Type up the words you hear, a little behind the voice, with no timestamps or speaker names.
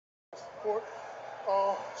support.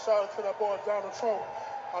 Shout out to that boy Donald Trump.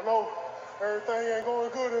 I know everything ain't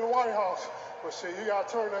going good in the White House, but shit, you gotta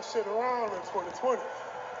turn that shit around in 2020.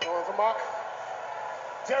 You know what I'm talking about?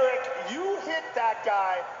 Derek, you hit that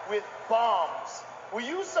guy with bombs. Were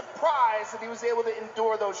you surprised that he was able to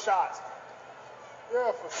endure those shots?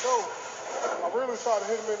 Yeah, for sure. I really tried to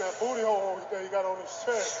hit him in that booty hole that he got on his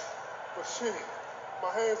chest. But shit,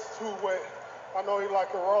 my hands are too wet. I know he like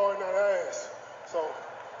it raw in that ass. So,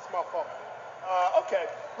 it's my fault. Okay.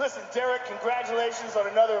 Listen, Derek, congratulations on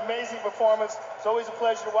another amazing performance. It's always a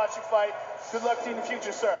pleasure to watch you fight. Good luck to you in the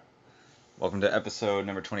future, sir. Welcome to episode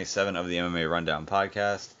number 27 of the MMA Rundown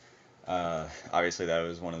podcast. Obviously, that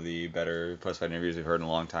was one of the better post-fight interviews we've heard in a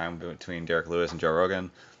long time between Derek Lewis and Joe Rogan.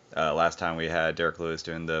 Last time we had Derek Lewis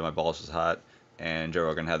doing the "My balls was hot," and Joe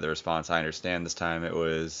Rogan had the response, "I understand." This time it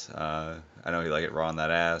was, "I know he like it raw on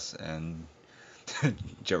that ass," and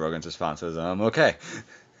Joe Rogan's response was, "Okay."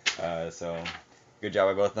 So good job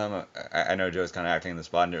by both of them. I know Joe's kind of acting in the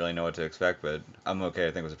spot and didn't really know what to expect, but "I'm okay"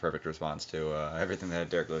 I think was a perfect response to everything that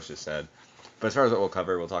Derek Lewis just said. But as far as what we'll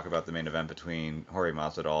cover, we'll talk about the main event between Jorge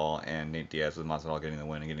Masvidal and Nate Diaz, with Masvidal getting the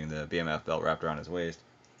win and getting the BMF belt wrapped around his waist.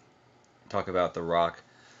 Talk about The Rock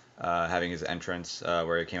having his entrance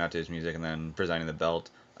where he came out to his music and then presenting the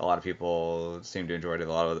belt. A lot of people seem to enjoy it. A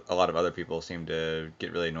lot of other people seem to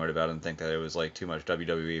get really annoyed about it and think that it was like too much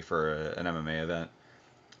WWE for an MMA event.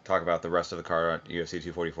 Talk about the rest of the card. UFC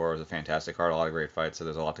 244 was a fantastic card, a lot of great fights, so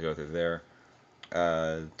there's a lot to go through there.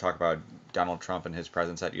 Talk about Donald Trump and his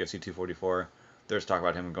presence at UFC 244. There's talk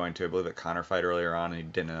about him going to, I believe, a Conor fight earlier on, and he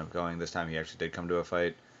didn't end up going. This time he actually did come to a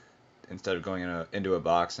fight. Instead of going into a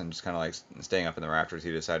box and just kind of like staying up in the rafters,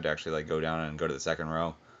 he decided to actually like go down and go to the second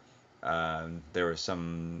row. There was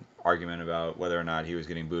some argument about whether or not he was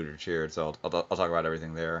getting booed or cheered, so I'll talk about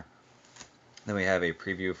everything there. Then we have a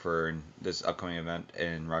preview for this upcoming event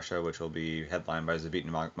in Russia, which will be headlined by Zabit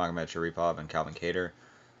Magomed Sharipov and Calvin Kattar.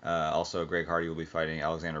 Also, Greg Hardy will be fighting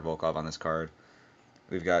Alexander Volkov on this card.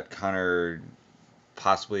 We've got Conor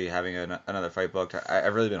possibly having another fight booked.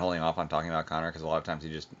 I've really been holding off on talking about Conor because a lot of times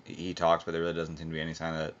he talks, but there really doesn't seem to be any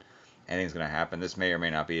sign that anything's going to happen. This may or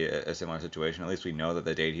may not be a similar situation. At least we know that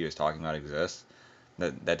the date he was talking about exists.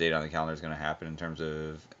 That date on the calendar is going to happen in terms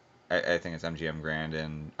of, I think it's MGM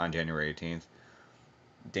Grand on January 18th.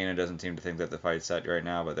 Dana doesn't seem to think that the fight's set right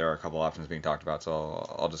now, but there are a couple options being talked about, so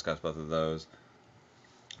I'll discuss both of those.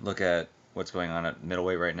 Look at what's going on at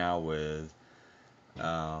middleweight right now with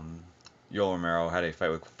Yoel Romero had a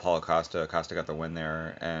fight with Paulo Costa. Costa got the win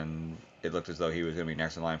there, and it looked as though he was going to be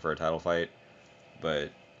next in line for a title fight,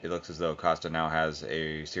 but it looks as though Costa now has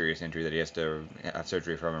a serious injury that he has to have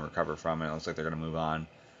surgery from and recover from, and it looks like they're going to move on.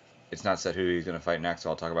 It's not set who he's going to fight next,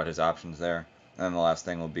 so I'll talk about his options there. And then the last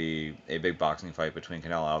thing will be a big boxing fight between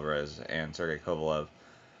Canelo Alvarez and Sergey Kovalev.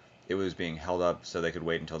 It was being held up so they could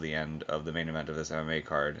wait until the end of the main event of this MMA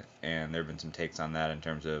card, and there have been some takes on that in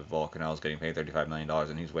terms of, well, Canelo's getting paid $35 million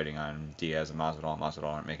and he's waiting on Diaz and Masvidal, and Masvidal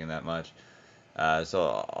aren't making that much.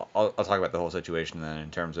 So I'll talk about the whole situation then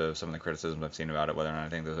in terms of some of the criticisms I've seen about it, whether or not I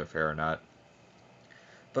think those are fair or not.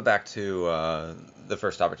 But back to the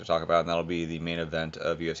first topic to talk about, and that'll be the main event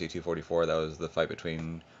of UFC 244. That was the fight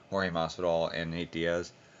between Jorge Masvidal and Nate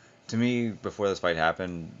Diaz. To me, before this fight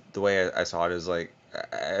happened, the way I saw it is like,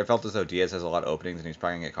 I felt as though Diaz has a lot of openings and he's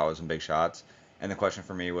probably going to get caught with some big shots. And the question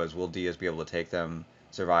for me was, will Diaz be able to take them,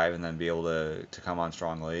 survive, and then be able to come on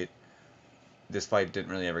strong late? This fight didn't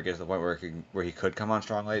really ever get to the point where he could come on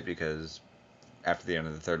strong late, because after the end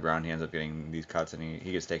of the third round, he ends up getting these cuts and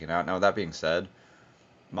he gets taken out. Now, with that being said,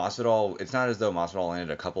 Masvidal, it's not as though Masvidal landed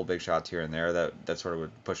a couple big shots here and there that sort of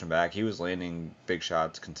would push him back. He was landing big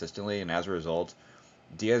shots consistently, and as a result,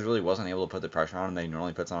 Diaz really wasn't able to put the pressure on him that he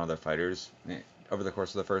normally puts on other fighters over the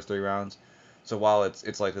course of the first three rounds. So while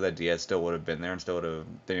it's likely that Diaz still would have been there and still would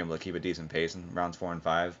have been able to keep a decent pace in rounds 4 and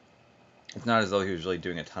 5, it's not as though he was really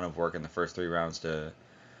doing a ton of work in the first three rounds to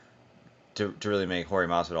really make Jorge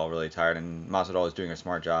Masvidal really tired. And Masvidal was doing a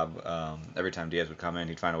smart job. Every time Diaz would come in,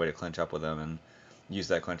 he'd find a way to clinch up with him and use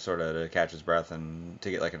that clinch sort of to catch his breath and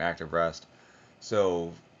to get like an active rest.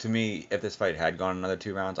 So to me, if this fight had gone another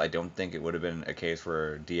 2 rounds, I don't think it would have been a case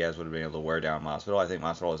where Diaz would have been able to wear down Masvidal. I think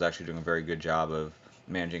Masvidal was actually doing a very good job of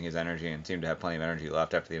managing his energy and seemed to have plenty of energy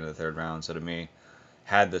left after the end of the third round. So to me,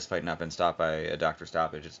 had this fight not been stopped by a doctor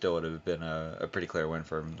stoppage, it still would have been a pretty clear win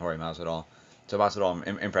for Jorge Masvidal. So Masvidal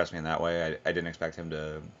impressed me in that way. I didn't expect him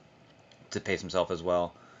to pace himself as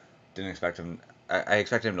well. Didn't expect him. I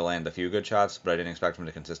expected him to land a few good shots, but I didn't expect him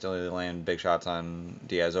to consistently land big shots on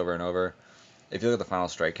Diaz over and over. If you look at the final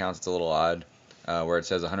strike counts, it's a little odd, where it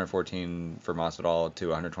says 114 for Masvidal to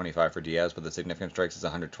 125 for Diaz, but the significant strikes is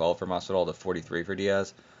 112 for Masvidal to 43 for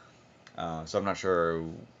Diaz. So I'm not sure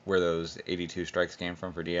where those 82 strikes came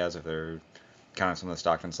from for Diaz, if they're counting some of the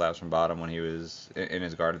Stockton slaps from bottom when he was in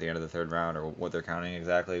his guard at the end of the third round, or what they're counting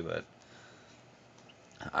exactly. But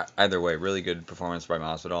either way, really good performance by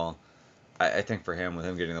Masvidal. I think for him, with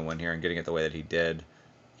him getting the win here and getting it the way that he did,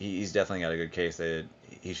 he's definitely got a good case that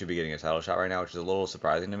he should be getting a title shot right now, which is a little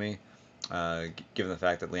surprising to me, given the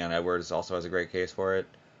fact that Leon Edwards also has a great case for it.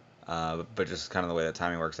 But just kind of the way that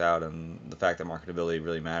timing works out and the fact that marketability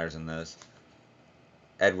really matters in this,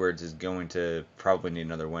 Edwards is going to probably need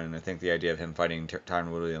another win. And I think the idea of him fighting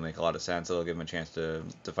Tyron Woodley will make a lot of sense. It'll give him a chance to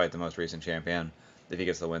fight the most recent champion. If he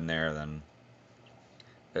gets the win there, then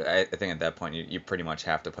I think at that point you pretty much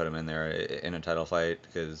have to put him in there in a title fight,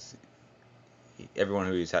 because everyone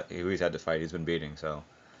who he's had to fight, he's been beating. So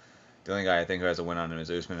the only guy I think who has a win on him is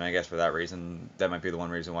Usman, and I guess for that reason, that might be the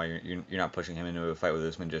one reason why you're not pushing him into a fight with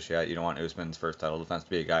Usman just yet. You don't want Usman's first title defense to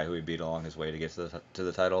be a guy who he beat along his way to get to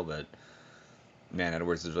the title, but man,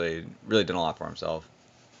 Edwards has really done a lot for himself.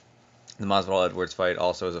 The Masvidal Edwards fight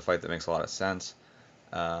also is a fight that makes a lot of sense,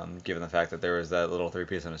 given the fact that there was that little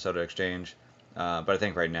 3-piece Minnesota exchange. But I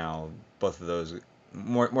think right now, both of those,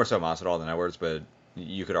 more so Masvidal than Edwards, but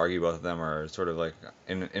you could argue both of them are sort of like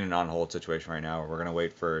in an on-hold situation right now. We're going to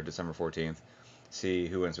wait for December 14th, see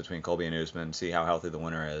who wins between Colby and Usman, see how healthy the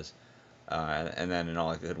winner is, and then in all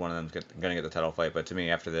likelihood, one of them's going to get the title fight. But to me,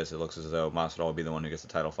 after this, it looks as though Masvidal will be the one who gets the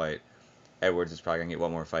title fight. Edwards is probably going to get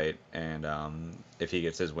one more fight, and if he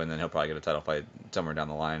gets his win, then he'll probably get a title fight somewhere down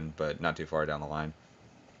the line, but not too far down the line.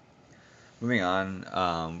 Moving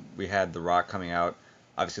on, we had The Rock coming out.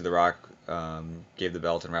 Obviously, The Rock gave the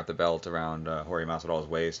belt and wrapped the belt around Jorge Masvidal's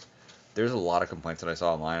waist. There's a lot of complaints that I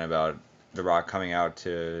saw online about The Rock coming out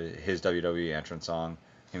to his WWE entrance song,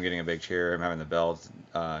 him getting a big cheer, him having the belt,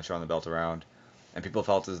 showing the belt around, and people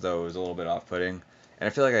felt as though it was a little bit off-putting. And I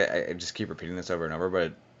feel like I just keep repeating this over and over,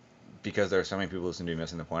 but because there are so many people who seem to be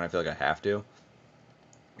missing the point, I feel like I have to.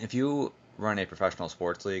 If you run a professional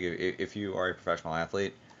sports league, if you are a professional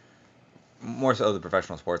athlete, more so the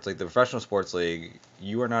professional sports league. The professional sports league,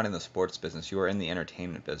 you are not in the sports business. You are in the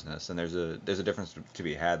entertainment business, and there's a difference to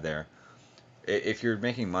be had there. If you're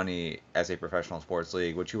making money as a professional sports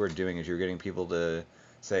league, what you are doing is you're getting people to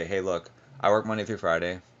say, hey, look, I work Monday through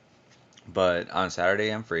Friday, but on Saturday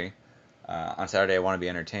I'm free. On Saturday I want to be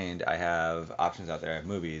entertained. I have options out there. I have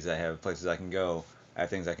movies. I have places I can go. I have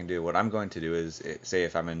things I can do. What I'm going to do is, say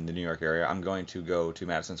if I'm in the New York area, I'm going to go to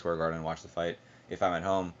Madison Square Garden and watch the fight. If I'm at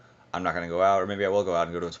home, I'm not going to go out, or maybe I will go out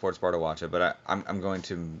and go to a sports bar to watch it, but I'm going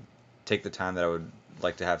to take the time that I would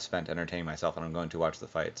like to have spent entertaining myself, and I'm going to watch the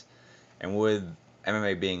fights. And with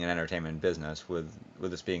MMA being an entertainment business, with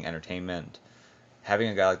this being entertainment, having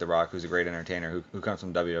a guy like The Rock, who's a great entertainer, who comes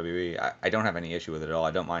from WWE, I don't have any issue with it at all.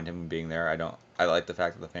 I don't mind him being there. I like the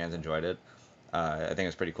fact that the fans enjoyed it. I think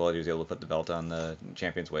it's pretty cool that he was able to put the belt on the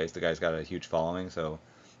champion's waist. The guy's got a huge following, so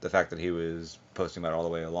the fact that he was posting about it all the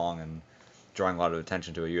way along and drawing a lot of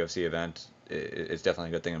attention to a UFC event, it's definitely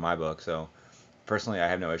a good thing in my book. So personally, I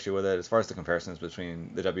have no issue with it. As far as the comparisons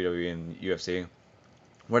between the WWE and UFC,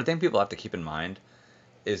 what I think people have to keep in mind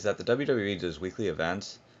is that the WWE does weekly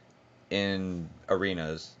events in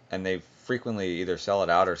arenas, and they frequently either sell it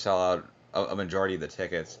out or sell out a majority of the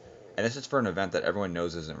tickets. And this is for an event that everyone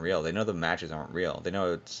knows isn't real. They know the matches aren't real. They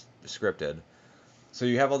know it's scripted. So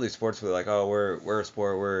you have all these sports where like, oh, we're a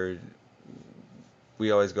sport, we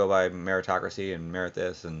always go by meritocracy and merit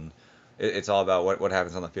this, and it's all about what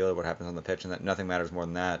happens on the field, what happens on the pitch, and that nothing matters more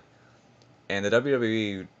than that. And the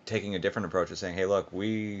WWE taking a different approach is saying, hey, look,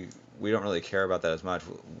 we don't really care about that as much.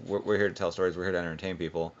 We're here to tell stories. We're here to entertain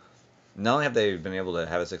people. Not only have they been able to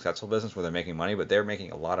have a successful business where they're making money, but they're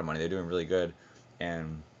making a lot of money. They're doing really good.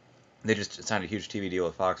 And they just signed a huge TV deal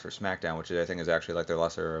with Fox for SmackDown, which I think is actually like their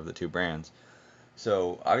lesser of the two brands.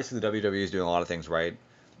 So obviously the WWE is doing a lot of things right.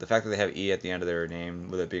 The fact that they have E at the end of their name,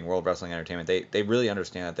 with it being World Wrestling Entertainment, they really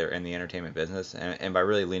understand that they're in the entertainment business, and by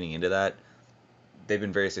really leaning into that, they've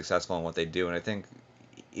been very successful in what they do. And I think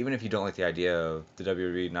even if you don't like the idea of the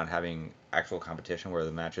WWE not having actual competition where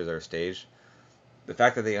the matches are staged, the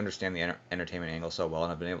fact that they understand the entertainment angle so well and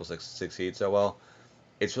have been able to succeed so well,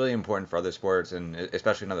 it's really important for other sports, and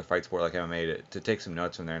especially another fight sport like MMA, to take some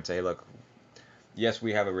notes from there and say, hey, look, yes,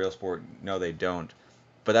 we have a real sport. No, they don't.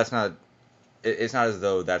 But that's not. It's not as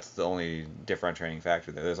though that's the only differentiating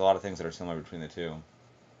factor there. There's a lot of things that are similar between the two.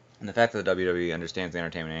 And the fact that the WWE understands the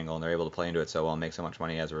entertainment angle and they're able to play into it so well and make so much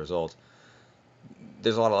money as a result,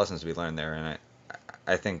 there's a lot of lessons to be learned there. And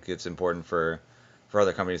I think it's important for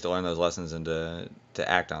other companies to learn those lessons and to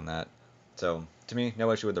act on that. So to me,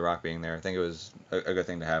 no issue with The Rock being there. I think it was a good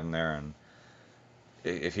thing to have him there. And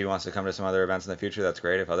if he wants to come to some other events in the future, that's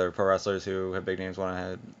great. If other pro wrestlers who have big names want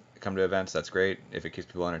to come to events, that's great. If it keeps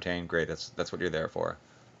people entertained, great. That's what you're there for.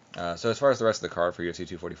 So as far as the rest of the card for UFC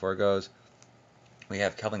 244 goes, we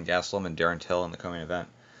have Kelvin Gastelum and Darren Till in the co-main event.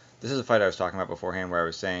 This is a fight I was talking about beforehand where I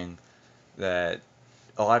was saying that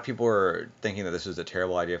a lot of people were thinking that this was a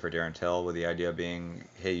terrible idea for Darren Till, with the idea being,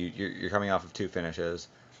 hey, you're coming off of 2 finishes,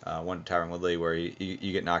 one to Tyron Woodley where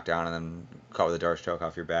you get knocked down and then caught with a Darce choke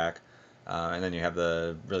off your back, and then you have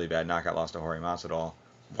the really bad knockout loss to Jorge Masvidal.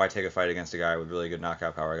 Why take a fight against a guy with really good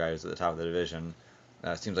knockout power, a guy who's at the top of the division?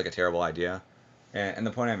 Seems like a terrible idea. And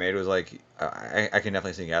the point I made was, like, I can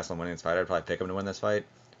definitely see Gastelum winning this fight. I'd probably pick him to win this fight.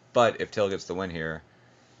 But if Till gets the win here,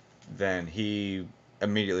 then he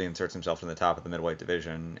immediately inserts himself in the top of the middleweight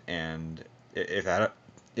division. And if that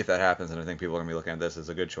happens, then I think people are going to be looking at this as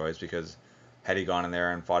a good choice, because had he gone in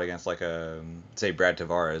there and fought against, like, say Brad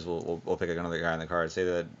Tavares, we'll pick another guy on the card, say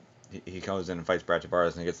that he comes in and fights Brad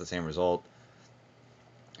Tavares and he gets the same result,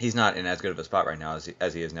 he's not in as good of a spot right now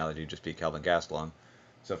as he is now that he just beat Kelvin Gastelum.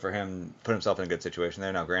 So for him, put himself in a good situation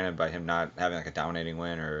there. Now, granted, by him not having like a dominating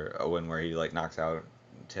win or a win where he like knocks out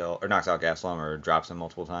Gastelum or drops him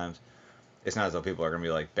multiple times, it's not as though people are going to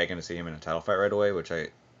be like begging to see him in a title fight right away, which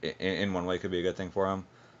in one way could be a good thing for him.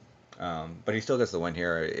 But he still gets the win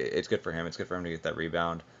here. It's good for him. It's good for him to get that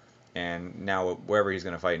rebound. And now wherever he's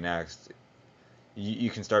going to fight next,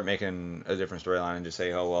 you can start making a different storyline and just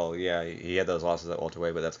say, oh, well, yeah, he had those losses at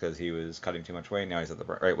welterweight, but that's because he was cutting too much weight. Now he's at the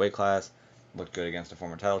right weight class. Looked good against a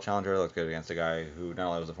former title challenger. Looked good against a guy who not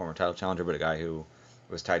only was a former title challenger, but a guy who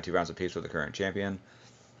was tied 2 rounds apiece with the current champion.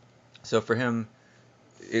 So for him,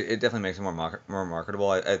 it definitely makes him more marketable.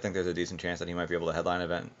 I think there's a decent chance that he might be able to headline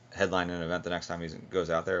an event the next time he goes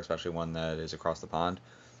out there, especially one that is across the pond.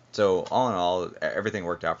 So all in all, everything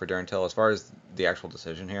worked out for Darren Till. As far as the actual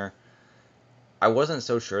decision here, I wasn't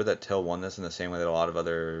so sure that Till won this in the same way that a lot of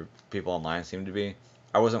other people online seemed to be.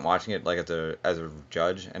 I wasn't watching it like as a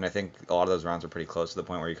judge, and I think a lot of those rounds were pretty close to the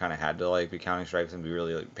point where you kind of had to like be counting strikes and be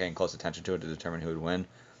really like, paying close attention to it to determine who would win.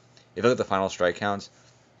 If you look at the final strike counts,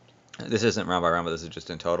 this isn't round by round, but this is just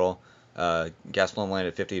in total. Gastelum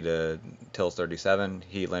landed 50 to Till's 37.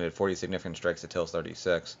 He landed 40 significant strikes to Till's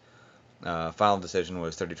 36. Final decision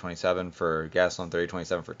was 30-27 for Gastelum,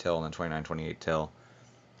 30-27 for Till, and then 29-28 Till.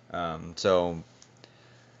 So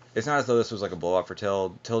it's not as though this was like a blowout for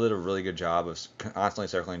Till. Till did a really good job of constantly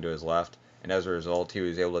circling to his left, and as a result, he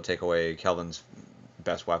was able to take away Kelvin's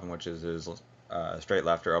best weapon, which is his straight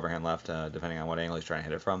left or overhand left, depending on what angle he's trying to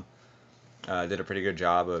hit it from. Did a pretty good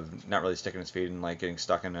job of not really sticking his feet and like getting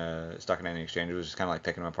stuck in any exchange. It was just kind of like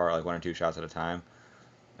picking him apart like 1 or 2 shots at a time.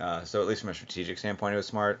 So at least from a strategic standpoint, it was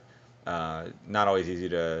smart. Not always easy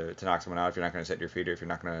to knock someone out if you're not going to set your feet or if you're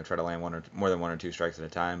not going to try to land more than 1 or 2 strikes at a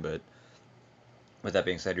time, but with that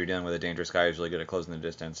being said, you're dealing with a dangerous guy who's really good at closing the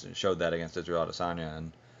distance. It showed that against Israel Adesanya,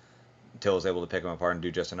 and Till was able to pick him apart and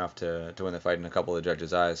do just enough to win the fight in a couple of the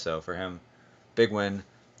judges' eyes. So for him, big win,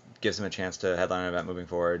 gives him a chance to headline an event moving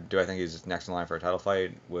forward. Do I think he's next in line for a title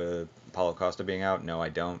fight with Paulo Costa being out? No, I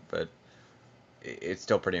don't, but it's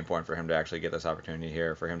still pretty important for him to actually get this opportunity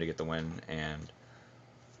here, for him to get the win, and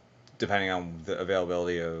depending on the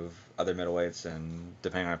availability of other middleweights and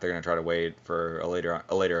depending on if they're going to try to wait for a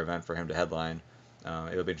later event for him to headline,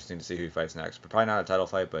 it'll be interesting to see who he fights next. But probably not a title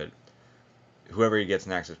fight, but whoever he gets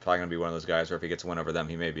next is probably going to be one of those guys where if he gets a win over them,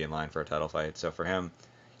 he may be in line for a title fight. So for him,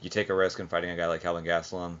 you take a risk in fighting a guy like Kelvin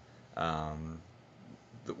Gastelum.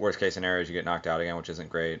 The worst case scenario is you get knocked out again, which isn't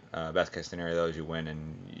great. Best case scenario, though, is you win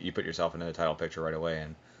and you put yourself into the title picture right away.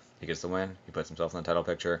 And he gets the win. He puts himself in the title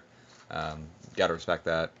picture. Got to respect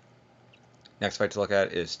that. Next fight to look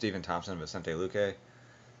at is Stephen Thompson and Vicente Luque.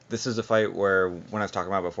 This is a fight where, when I was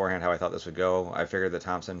talking about beforehand how I thought this would go, I figured that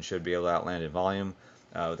Thompson should be able to outland in volume.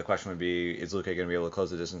 The question would be, is Luque going to be able to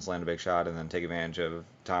close the distance, land a big shot, and then take advantage of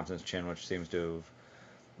Thompson's chin, which seems to have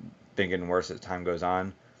been getting worse as time goes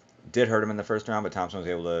on. Did hurt him in the first round, but Thompson was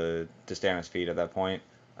able to stay on his feet at that point,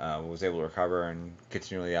 was able to recover and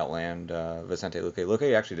continually outland Vicente Luque.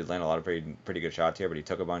 Luque actually did land a lot of pretty good shots here, but he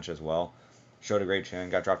took a bunch as well. Showed a great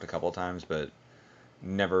chin, got dropped a couple of times, but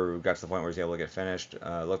never got to the point where he was able to get finished.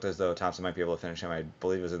 Looked as though Thompson might be able to finish him. I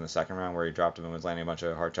believe it was in the second round where he dropped him and was landing a bunch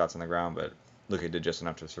of hard shots on the ground, but Luque did just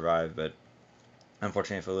enough to survive. But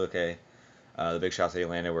unfortunately for Luque, the big shots that he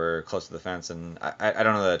landed were close to the fence, and I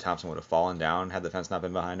don't know that Thompson would have fallen down had the fence not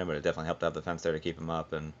been behind him, but it definitely helped to have the fence there to keep him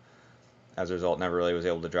up, and as a result, never really was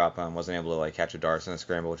able to drop him, wasn't able to like catch a darts in a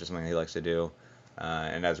scramble, which is something he likes to do,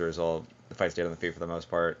 and as a result, the fight stayed on the feet for the most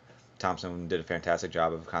part. Thompson did a fantastic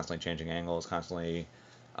job of constantly changing angles, constantly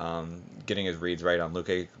getting his reads right on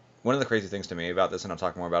Luque. One of the crazy things to me about this, and I'll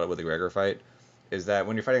talk more about it with the Gregor fight, is that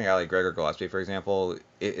when you're fighting a guy like Gregor Gillespie, for example,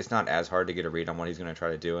 it's not as hard to get a read on what he's going to try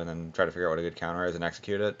to do and then try to figure out what a good counter is and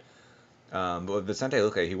execute it. But with Vicente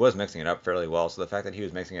Luque, he was mixing it up fairly well, so the fact that he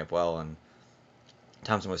was mixing it up well and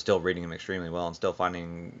Thompson was still reading him extremely well and still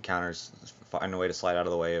finding counters, finding a way to slide out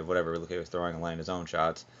of the way of whatever Luque was throwing and land his own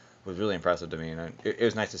shots was really impressive to me. And it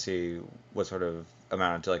was nice to see what sort of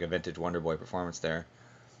amounted to like a vintage Wonder Boy performance there.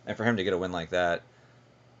 And for him to get a win like that,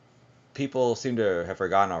 people seem to have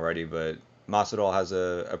forgotten already, but Masvidal has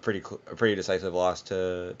a pretty decisive loss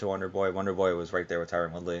to Wonder Boy. Wonder Boy was right there with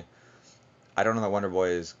Tyron Woodley. I don't know that Wonder Boy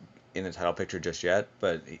is in the title picture just yet,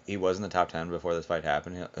 but he was in the top 10 before this fight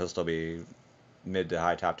happened. He'll still be mid to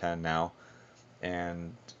high top 10 now,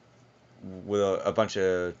 and with a bunch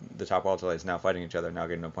of the top welterweights now fighting each other, now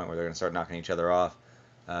getting to a point where they're going to start knocking each other off,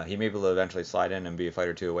 he may be able to eventually slide in and be a fight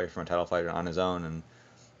or two away from a title fight on his own, and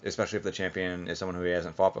especially if the champion is someone who he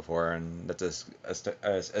hasn't fought before, and that's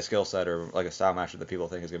a skill set or like a style matchup that people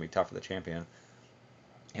think is going to be tough for the champion.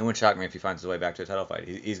 It wouldn't shock me if he finds his way back to a title fight.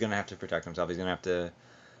 He's going to have to protect himself. He's going to have to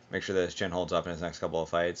make sure that his chin holds up in his next couple of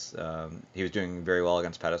fights. He was doing very well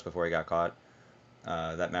against Pettis before he got caught.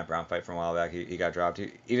 That Matt Brown fight from a while back, he got dropped.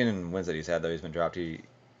 Even in wins that he's had, though, he's been dropped.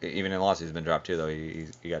 Even in losses, he's been dropped too, though.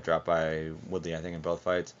 He got dropped by Woodley, I think, in both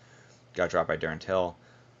fights. Got dropped by Darren Till.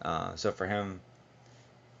 So for him,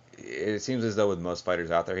 it seems as though with most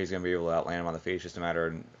fighters out there, he's going to be able to outland him on the feet. It's just a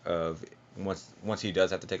matter of once he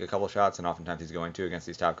does have to take a couple shots, and oftentimes he's going to against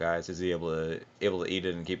these top guys, is he able to eat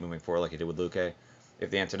it and keep moving forward like he did with Luque? If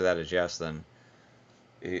the answer to that is yes, then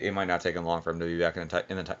it might not take him long for him to be back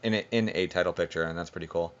in a title picture, and that's pretty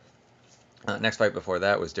cool. Next fight before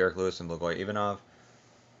that was Derek Lewis and Blagoy Ivanov.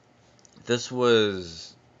 This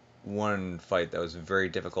was one fight that was very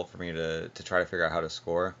difficult for me to try to figure out how to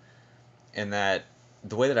score, and that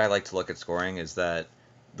the way that I like to look at scoring is that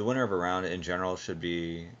the winner of a round in general should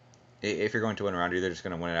be, if you're going to win a round, you're either just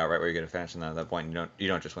going to win it outright where you get a finish, and then at that point you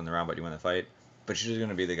don't just win the round, but you win the fight. But you're just going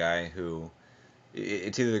to be the guy who,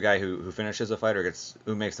 it's either the guy who finishes a fight or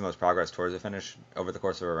who makes the most progress towards a finish over the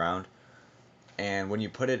course of a round. And when you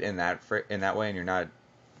put it in that way, and you're not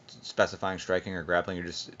specifying striking or grappling, you're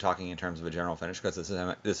just talking in terms of a general finish, because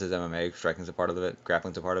this is MMA. Striking's a part of it,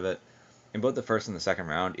 grappling's a part of it. In both the first and the second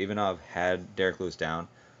round, Ivanov had Derek Lewis down,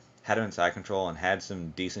 had him in side control, and had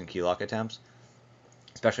some decent key lock attempts.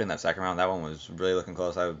 Especially in that second round, that one was really looking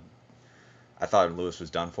close. I thought Lewis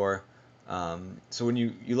was done for. So when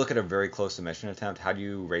you look at a very close submission attempt, how do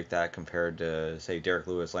you rate that compared to, say, Derek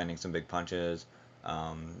Lewis landing some big punches?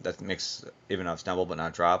 That makes Ivanov stumble but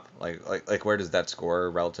not drop. Like where does that score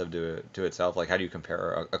relative to itself? Like, how do you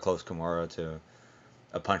compare a close Kimura to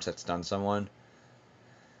a punch that stuns someone?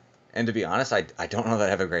 And to be honest, I don't know that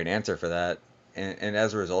I have a great answer for that. And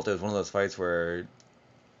as a result, it was one of those fights where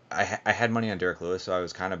I had money on Derek Lewis, so I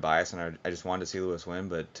was kind of biased, and I just wanted to see Lewis win.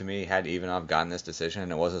 But to me, had Ivanov gotten this decision,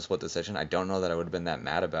 and it was a split decision, I don't know that I would have been that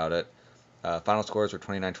mad about it. Final scores were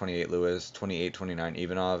 29-28 Lewis, 28-29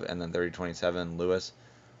 Ivanov, and then 30-27 Lewis.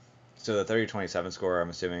 So the 30-27 score, I'm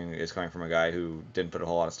assuming, is coming from a guy who didn't put a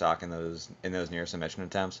whole lot of stock in those near submission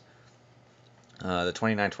attempts. The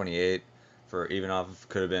 29-28 for Ivanov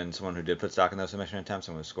could have been someone who did put stock in those submission attempts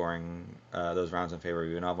and was scoring those rounds in favor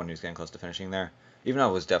of Ivanov when he was getting close to finishing there.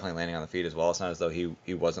 Ivanov was definitely landing on the feet as well. It's not as though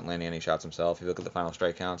he wasn't landing any shots himself. If you look at the final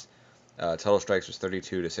strike counts, total strikes was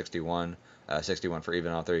 32-61, 61 for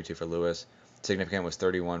Ivanov, 32 for Lewis. Significant was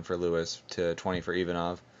 31 for Lewis to 20 for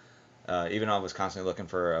Ivanov. Ivanov was constantly looking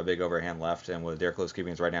for a big overhand left, and with Derek Lewis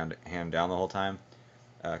keeping his right hand down the whole time,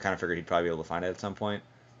 kind of figured he'd probably be able to find it at some point.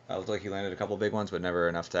 It looked like he landed a couple big ones, but never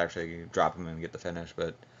enough to actually drop him and get the finish.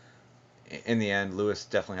 But in the end, Lewis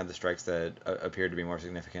definitely had the strikes that appeared to be more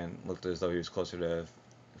significant. Looked as though he was closer to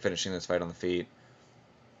finishing this fight on the feet.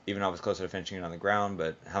 Ivanov was closer to finishing it on the ground,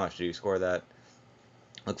 but how much do you score that?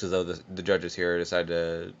 Looks as though the judges here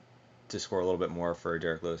decided to score a little bit more for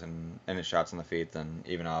Derek Lewis and his shots on the feet than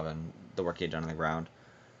Ivanov and the work he had done on the ground.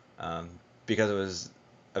 Because it was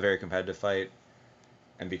a very competitive fight,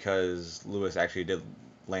 and because Lewis actually did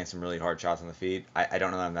land some really hard shots on the feet, I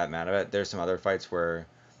don't know that I'm that mad at it. There's some other fights where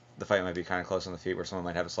the fight might be kind of close on the feet, where someone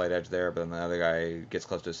might have a slight edge there, but then the other guy gets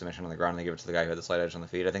close to a submission on the ground and they give it to the guy who had the slight edge on the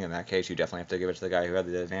feet. I think in that case, you definitely have to give it to the guy who had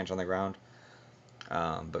the advantage on the ground.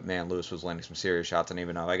 But man, Lewis was landing some serious shots on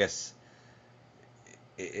Ivanov. I guess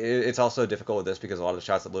it's also difficult with this because a lot of the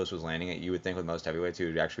shots that Lewis was landing, you would think with most heavyweights he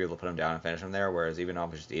would actually be able to put him down and finish him there, whereas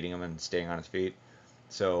Ivanov was just eating him and staying on his feet.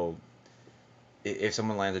 So if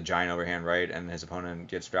someone lands a giant overhand right and his opponent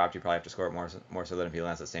gets dropped, you probably have to score it more so than if he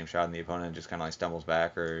lands the same shot and the opponent just kind of like stumbles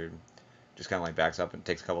back or just kind of like backs up and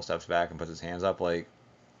takes a couple steps back and puts his hands up. Like,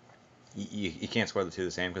 you can't score the two the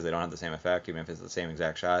same because they don't have the same effect, even if it's the same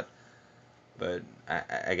exact shot. But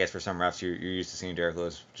I guess for some refs, you're used to seeing Derek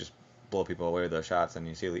Lewis just blow people away with those shots, and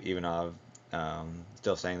you see Ivanov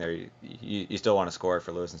still saying there, you still want to score it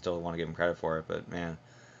for Lewis and still want to give him credit for it. But man,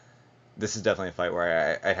 this is definitely a fight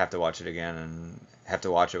where I'd have to watch it again and have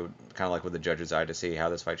to watch it kind of like with the judge's eye to see how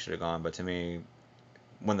this fight should have gone. But to me,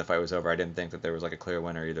 when the fight was over, I didn't think that there was like a clear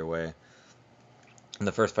winner either way. And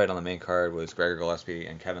the first fight on the main card was Gregor Gillespie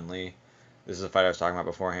and Kevin Lee. This is a fight I was talking about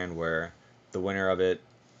beforehand where the winner of it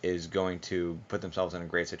is going to put themselves in a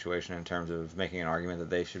great situation in terms of making an argument that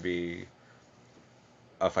they should be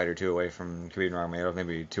a fight or two away from Khabib Nurmagomedov,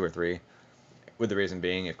 maybe 2 or 3. With the reason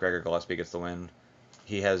being, if Gregor Gillespie gets the win,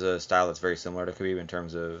 he has a style that's very similar to Khabib in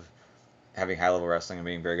terms of having high-level wrestling and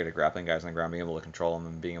being very good at grappling guys on the ground, being able to control them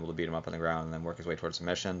and being able to beat them up on the ground and then work his way towards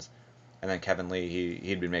submissions. And then Kevin Lee,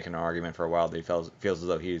 he'd been making an argument for a while that he feels as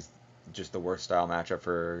though he's just the worst style matchup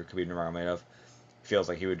for Khabib Nurmagomedov. Feels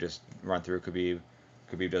like he would just run through Khabib.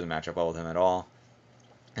 Khabib doesn't match up well with him at all.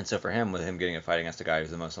 And so for him, with him getting a fight against a guy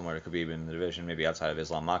who's the most similar to Khabib in the division, maybe outside of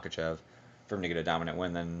Islam Makhachev, for him to get a dominant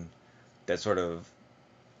win, then that sort of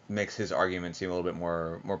makes his argument seem a little bit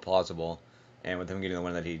more plausible. And with him getting the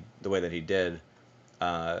win the way that he did,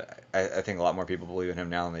 I think a lot more people believe in him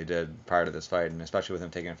now than they did prior to this fight, and especially with him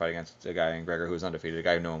taking a fight against a guy in Gregor who was undefeated, a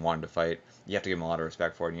guy who no one wanted to fight. You have to give him a lot of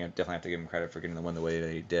respect for it, and you definitely have to give him credit for getting the win the way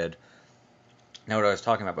that he did. Now, what I was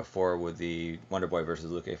talking about before with the Wonderboy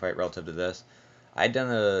versus Luque fight relative to this, I'd done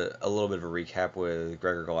a little bit of a recap with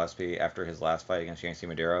Gregor Gillespie after his last fight against Yancy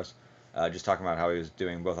Medeiros, just talking about how he was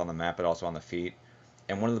doing both on the mat but also on the feet.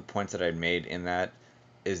 And one of the points that I'd made in that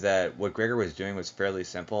is that what Gregor was doing was fairly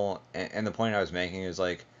simple, and the point I was making is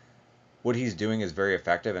like, what he's doing is very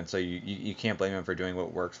effective, and so you can't blame him for doing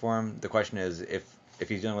what works for him. The question is, if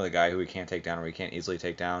he's dealing with a guy who he can't take down or he can't easily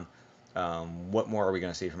take down, what more are we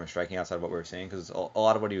going to see from his striking outside of what we were seeing? Because a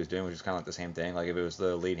lot of what he was doing was just kind of like the same thing. Like if it was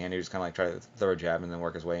the lead hand, he was kind of like try to throw a jab and then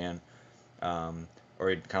work his way in, or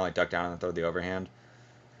he'd kind of like duck down and then throw the overhand.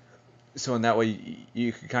 So in that way,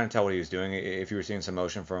 you could kind of tell what he was doing. If you were seeing some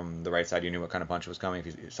motion from the right side, you knew what kind of punch was coming. If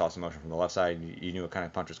you saw some motion from the left side, you knew what kind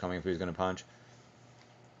of punch was coming if he was going to punch.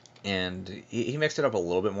 And he mixed it up a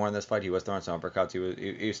little bit more in this fight. He was throwing some uppercuts.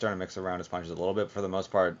 He was starting to mix around his punches a little bit. But for the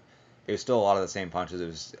most part, it was still a lot of the same punches. It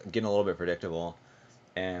was getting a little bit predictable.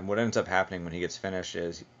 And what ends up happening when he gets finished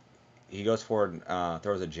is he goes forward,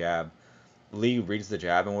 throws a jab. Lee reads the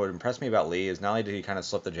jab, and what impressed me about Lee is not only did he kind of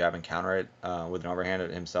slip the jab and counter it with an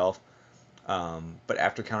overhand himself, but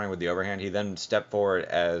after countering with the overhand, he then stepped forward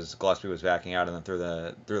as Gillespie was backing out and then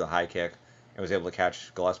threw the high kick and was able to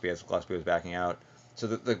catch Gillespie as Gillespie was backing out. So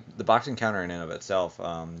the boxing counter in and of itself,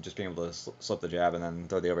 just being able to slip the jab and then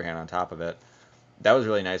throw the overhand on top of it, that was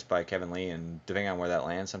really nice by Kevin Lee, and depending on where that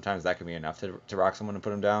lands, sometimes that can be enough to rock someone and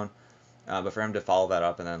put him down. But for him to follow that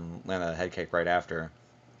up and then land a head kick right after,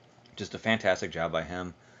 just a fantastic job by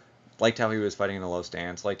him. Liked how he was fighting in a low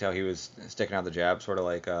stance. Liked how he was sticking out the jab, sort of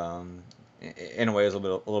like, in a way, is a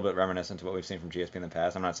little bit reminiscent to what we've seen from GSP in the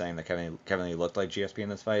past. I'm not saying that Kevin Lee looked like GSP in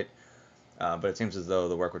this fight, but it seems as though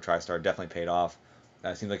the work with TriStar definitely paid off.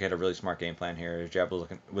 It seems like he had a really smart game plan here. His jab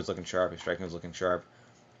was looking sharp. His striking was looking sharp.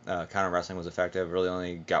 Counter wrestling was effective. Really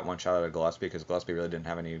only got one shot out of Gillespie because Gillespie really didn't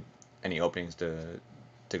have any openings to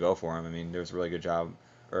go for him. I mean, there was a really good job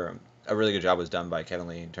was done by Kevin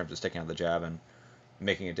Lee in terms of sticking out the jab and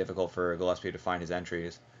making it difficult for Gillespie to find his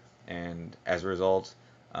entries. And as a result,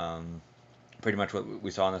 pretty much what we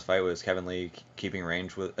saw in this fight was Kevin Lee keeping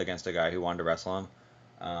range against a guy who wanted to wrestle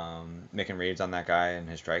him, making reads on that guy and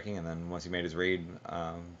his striking, and then once he made his read,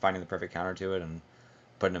 finding the perfect counter to it and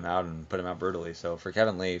putting him out brutally. So for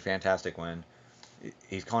Kevin Lee, fantastic win.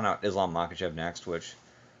 He's calling out Islam Makhachev next, which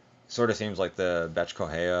sort of seems like the Betch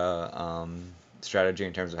Correia strategy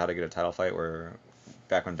in terms of how to get a title fight, where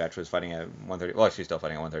back when Betch was fighting at 130, well, she's still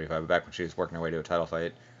fighting at 135, but back when she was working her way to a title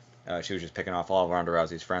fight, she was just picking off all of Ronda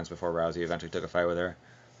Rousey's friends before Rousey eventually took a fight with her.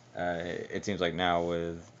 It seems like now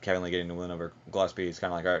with Kevin Lee getting the win over Gillespie, it's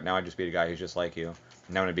kind of like, all right, now I just beat a guy who's just like you.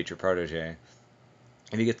 Now I'm going to beat your protege.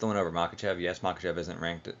 If he gets the win over Makhachev, yes, Makhachev isn't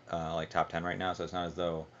ranked like top 10 right now, so it's not as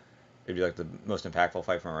though it'd be like the most impactful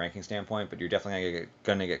fight from a ranking standpoint, but you're definitely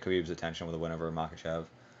going to get Khabib's attention with a win over Makhachev.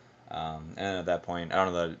 And at that point, I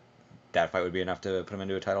don't know that fight would be enough to put him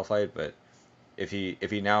into a title fight, but if he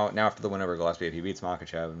now after the win over Gillespie, if he beats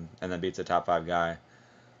Makhachev and then beats a top 5 guy,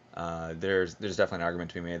 there's definitely an argument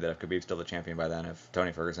to be made that if Khabib's still the champion by then, if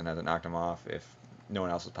Tony Ferguson hasn't knocked him off, if no one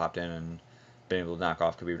else has popped in and been able to knock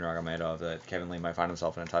off Khabib Nurmagomedov, that Kevin Lee might find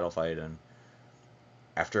himself in a title fight. And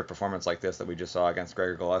after a performance like this that we just saw against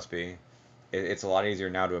Gregor Gillespie, it's a lot easier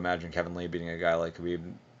now to imagine Kevin Lee beating a guy like Khabib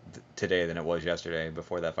today than it was yesterday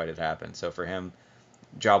before that fight had happened. So for him,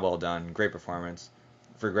 job well done, great performance.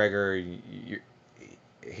 for Gregor,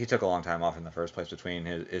 he took a long time off in the first place between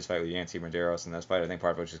his fight with Yancy Medeiros and this fight. I think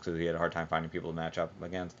part of it was just because he had a hard time finding people to match up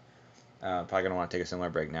against. Probably gonna want to take a similar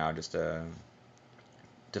break now just to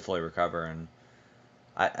fully recover. And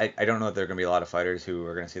I don't know if there are gonna be a lot of fighters who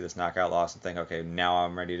are gonna see this knockout loss and think, okay, now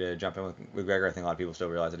I'm ready to jump in with Gregor. I think a lot of people still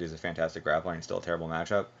realize that he's a fantastic grappler and he's still a terrible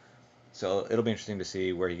matchup. So it'll be interesting to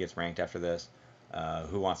see where he gets ranked after this,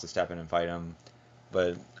 who wants to step in and fight him.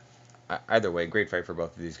 But either way, great fight for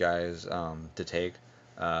both of these guys to take.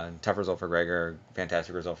 Tough result for Gregor,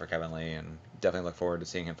 fantastic result for Kevin Lee, and definitely look forward to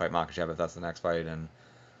seeing him fight Makhachev if that's the next fight. And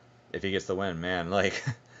if he gets the win, man, like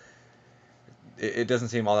it doesn't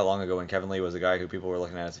seem all that long ago when Kevin Lee was a guy who people were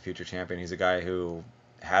looking at as a future champion. He's a guy who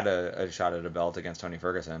had a shot at a belt against Tony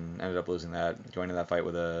Ferguson, ended up losing that, joining that fight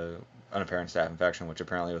with an apparent staph infection, which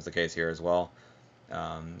apparently was the case here as well.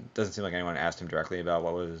 Doesn't seem like anyone asked him directly about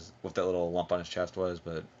what that little lump on his chest was,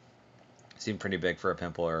 but it seemed pretty big for a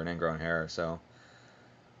pimple or an ingrown hair. So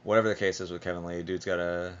whatever the case is with Kevin Lee, dude's got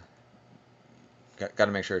to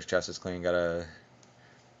make sure his chest is clean. Got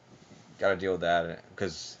to deal with that,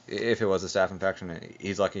 because if it was a staph infection,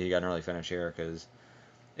 he's lucky he got an early finish here. Because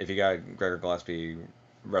if you got Gregor Gillespie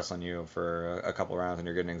wrestling you for a couple rounds and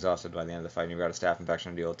you're getting exhausted by the end of the fight and you've got a staph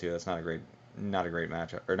infection to deal with too, that's not a great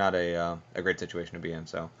matchup, or not a great situation to be in.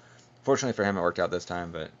 So fortunately for him, it worked out this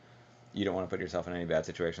time, but you don't want to put yourself in any bad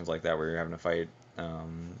situations like that where you're having to fight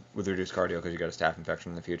with reduced cardio because you got a staph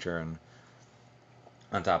infection in the future. And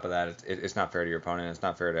on top of that, it's not fair to your opponent. It's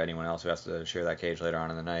not fair to anyone else who has to share that cage later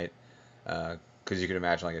on in the night. Because you could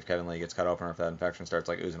imagine, like, if Kevin Lee gets cut open or if that infection starts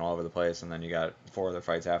like oozing all over the place, and then you got 4 other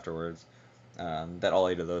fights afterwards, that all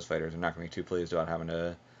 8 of those fighters are not going to be too pleased about having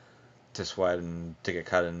to sweat and to get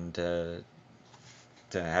cut and to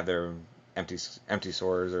have their empty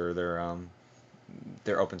sores or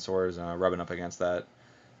their open sores rubbing up against that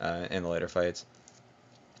in the later fights.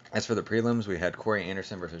 As for the prelims, we had Corey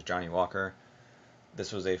Anderson versus Johnny Walker.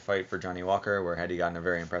 This was a fight for Johnny Walker where, had he gotten a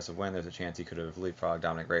very impressive win, there's a chance he could have leapfrogged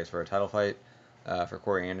Dominic Reyes for a title fight. For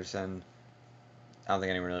Corey Anderson, I don't think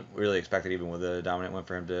anyone really expected, even with a dominant win,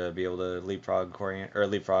 for him to be able to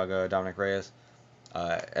leapfrog Dominic Reyes.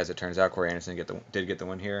 As it turns out, Corey Anderson did get the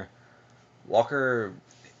win here. Walker,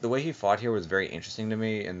 the way he fought here was very interesting to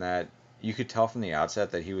me, in that you could tell from the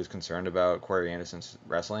outset that he was concerned about Corey Anderson's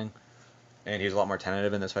wrestling, and he was a lot more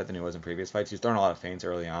tentative in this fight than he was in previous fights. He was throwing a lot of feints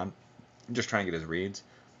early on, just trying to get his reads,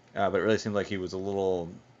 but it really seemed like he was a little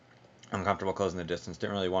uncomfortable closing the distance.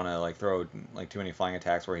 Didn't really want to throw too many flying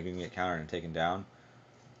attacks where he can get countered and taken down.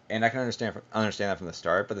 And I can understand that from the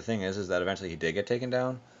start. But the thing is that eventually he did get taken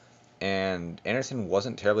down, and Anderson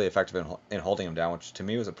wasn't terribly effective in holding him down, which to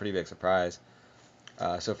me was a pretty big surprise.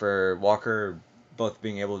 So for Walker, both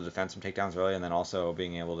being able to defend some takedowns early and then also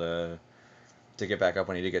being able to get back up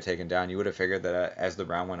when he did get taken down, you would have figured that as the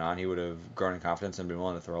round went on, he would have grown in confidence and been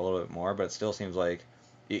willing to throw a little bit more. But it still seems like,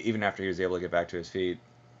 even after he was able to get back to his feet,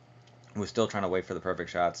 was still trying to wait for the perfect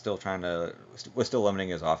shot, was still limiting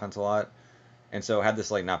his offense a lot. And so had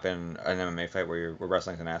this not been an MMA fight where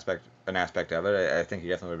wrestling is an aspect of it, I think he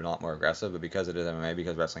definitely would have been a lot more aggressive. But because it is MMA,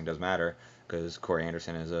 because wrestling does matter, because Corey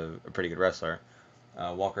Anderson is a pretty good wrestler,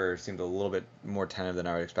 Walker seemed a little bit more tentative than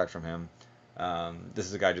I would expect from him. This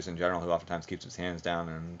is a guy just in general who oftentimes keeps his hands down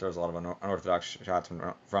and throws a lot of unorthodox shots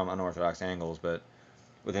from unorthodox angles. But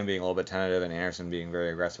with him being a little bit tentative and Anderson being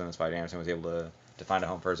very aggressive in this fight, Anderson was able to find a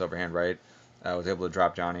home for his overhand right. Was able to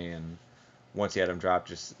drop Johnny, and once he had him dropped,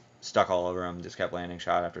 just stuck all over him, just kept landing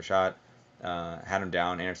shot after shot. Had him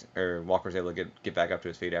down. Walker was able to get back up to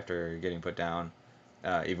his feet after getting put down,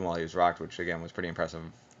 even while he was rocked, which again was pretty impressive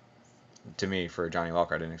to me for Johnny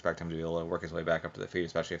Walker. I didn't expect him to be able to work his way back up to the feet,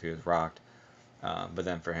 especially if he was rocked. But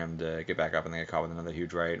then for him to get back up and then get caught with another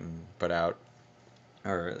huge right and put out,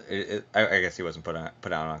 I guess he wasn't put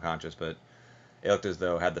out unconscious, but it looked as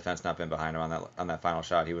though, had the fence not been behind him on that final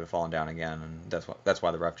shot, he would have fallen down again, and that's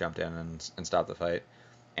why the ref jumped in and stopped the fight.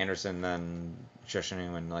 Anderson then shushing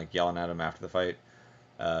him and yelling at him after the fight.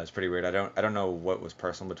 It's pretty weird. I don't know what was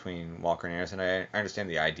personal between Walker and Anderson. I understand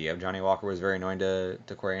the idea of Johnny Walker was very annoying to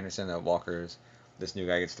Corey Anderson, that Walker's this new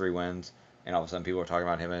guy gets 3 wins, and all of a sudden people are talking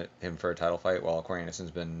about him for a title fight, while Corey Anderson's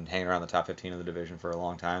been hanging around the top 15 of the division for a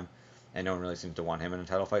long time, and no one really seems to want him in a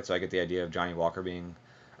title fight. So I get the idea of Johnny Walker being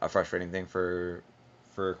a frustrating thing for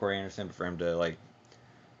Corey Anderson, but for him to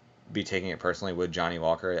be taking it personally with Johnny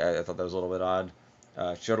Walker, I thought that was a little bit odd.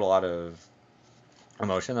 Showed a lot of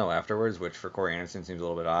emotion though afterwards, which for Corey Anderson seems a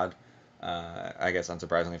little bit odd. I guess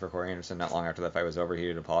unsurprisingly for Corey Anderson, not long after that fight was over, he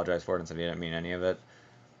did apologize for it and said he didn't mean any of it.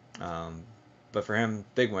 But for him,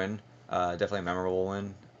 big win, definitely a memorable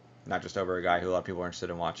win, not just over a guy who a lot of people are interested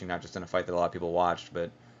in watching, not just in a fight that a lot of people watched, but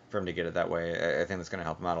for him to get it that way. I think that's going to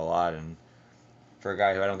help him out a lot. And for a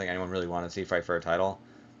guy who I don't think anyone really wanted to see fight for a title,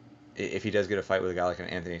 if he does get a fight with a guy like an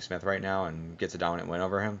Anthony Smith right now and gets a dominant win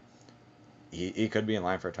over him, he could be in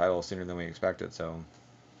line for a title sooner than we expected. So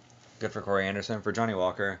good for Corey Anderson. For Johnny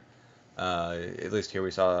Walker, at least here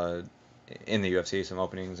we saw in the UFC some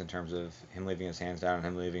openings in terms of him leaving his hands down and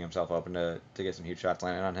him leaving himself open to get some huge shots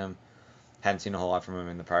landed on him. Hadn't seen a whole lot from him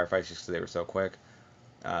in the prior fights just because they were so quick.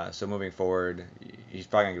 So moving forward, he's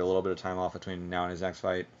probably going to get a little bit of time off between now and his next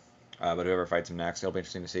fight. But whoever fights him next, it'll be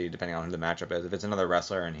interesting to see depending on who the matchup is. If it's another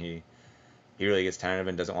wrestler and he really gets tentative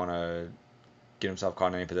and doesn't want to get himself caught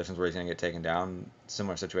in any positions where he's going to get taken down,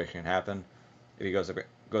 similar situation can happen. If he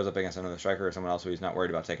goes up against another striker or someone else who he's not worried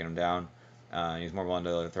about taking him down, he's more willing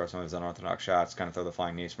to throw some of his unorthodox shots, kind of throw the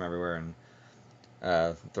flying knees from everywhere, and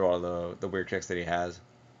throw all the weird kicks that he has.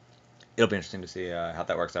 It'll be interesting to see how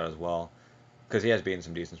that works out as well, because he has beaten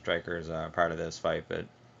some decent strikers prior to this fight, but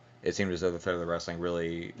it seemed as though the threat of the wrestling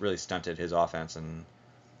really stunted his offense. And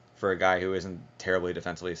for a guy who isn't terribly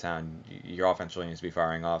defensively sound, your offense really needs to be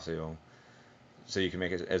firing off, so you can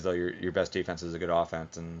make it as though your best defense is a good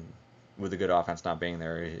offense. And with the good offense not being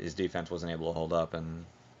there, his defense wasn't able to hold up, and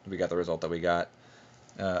we got the result that we got.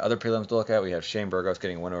 Other prelims to look at, we have Shane Burgos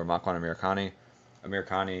getting a win over Makwan Amirkhani.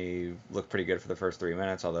 Amirkhani looked pretty good for the first 3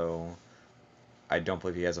 minutes, although I don't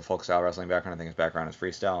believe he has a folk style wrestling background. I think his background is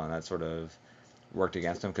freestyle, and that sort of worked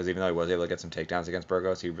against him, because even though he was able to get some takedowns against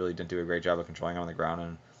Burgos, he really didn't do a great job of controlling him on the ground,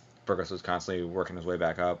 and Burgos was constantly working his way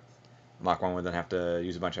back up. Makwan would then have to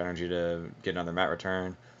use a bunch of energy to get another mat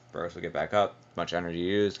return. Burgos would get back up, bunch of energy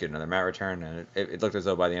used, get another mat return, and it looked as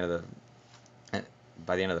though by the end of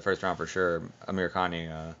the first round for sure,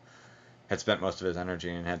 Amirkhani had spent most of his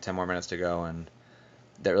energy and had 10 more minutes to go, and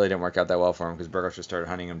that really didn't work out that well for him, because Burgos just started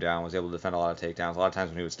hunting him down, was able to defend a lot of takedowns. A lot of times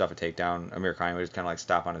when he would stuff a takedown, Amirkhani would just kind of like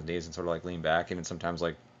stop on his knees and sort of like lean back, even sometimes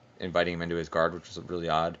like inviting him into his guard, which was really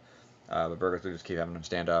odd. But Burgos would just keep having him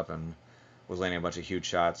stand up and was landing a bunch of huge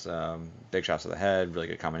shots, big shots to the head, really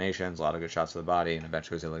good combinations, a lot of good shots to the body, and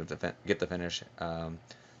eventually was able to get the finish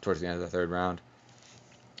towards the end of the third round.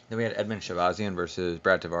 Then we had Edmund Shahbazyan versus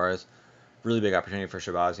Brad Tavares. Really big opportunity for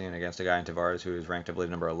Shahbazyan against a guy in Tavares who is ranked, I believe,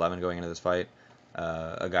 number 11 going into this fight.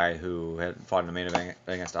 A guy who had fought in the main event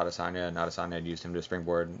against Adesanya, and Adesanya had used him to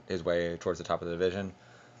springboard his way towards the top of the division.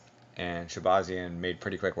 And Shahbazyan made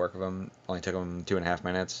pretty quick work of him. Only took him 2.5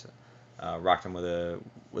 minutes. Rocked him with a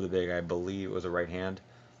big, I believe it was a right hand.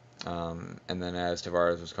 And then as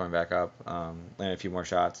Tavares was coming back up, landed a few more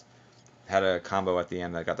shots. Had a combo at the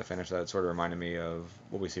end that got the finish that sort of reminded me of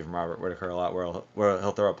what we see from Robert Whittaker a lot, where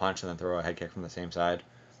he'll throw a punch and then throw a head kick from the same side.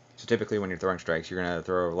 So typically when you're throwing strikes, you're going to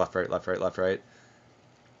throw left, right, left, right, left, right.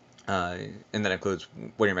 And that includes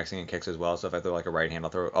when you're mixing in kicks as well. So if I throw like a right hand,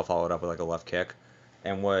 I'll follow it up with like a left kick.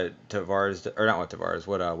 And what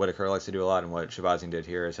Whittaker likes to do a lot, and what Shahbazyan did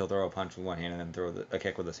here, is he'll throw a punch with one hand and then throw a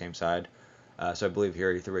kick with the same side. So I believe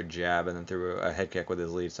here he threw a jab and then threw a head kick with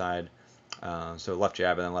his lead side. So left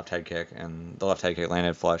jab and then left head kick, and the left head kick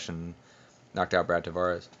landed flush and knocked out Brad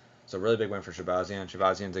Tavares. So really big win for Shahbazyan.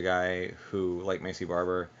 Shahbazyan's a guy who, like Macy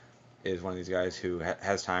Barber, is one of these guys who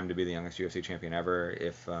has time to be the youngest UFC champion ever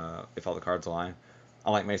if all the cards align.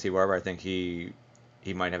 Unlike Macy Barber, I think he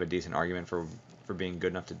might have a decent argument for being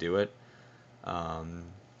good enough to do it.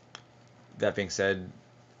 That being said,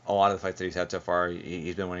 a lot of the fights that he's had so far,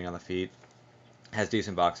 he's been winning on the feet. Has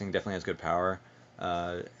decent boxing, definitely has good power.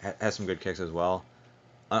 Has some good kicks as well.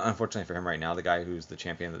 Unfortunately for him right now, the guy who's the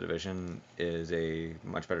champion of the division is a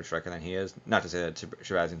much better striker than he is. Not to say that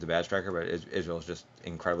Shahbazyan's a bad striker, but Israel's just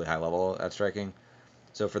incredibly high level at striking.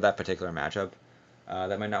 So for that particular matchup,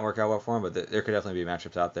 that might not work out well for him, but there could definitely be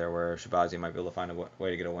matchups out there where Shahbazyan might be able to find a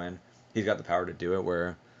way to get a win. He's got the power to do it,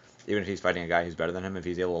 where even if he's fighting a guy who's better than him, if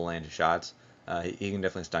he's able to land his shots, he can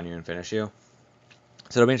definitely stun you and finish you.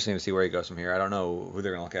 So it'll be interesting to see where he goes from here. I don't know who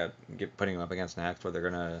they're going to look at putting him up against next, whether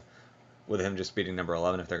they're going to, with him just beating number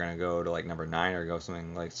 11, if they're going to go to like number 9 or go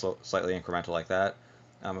something like slightly incremental like that.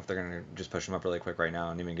 If they're going to just push him up really quick right now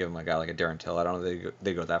and even give him a guy like a Darren Till. I don't know if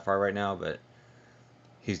they go that far right now, but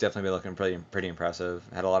he's definitely been looking pretty impressive.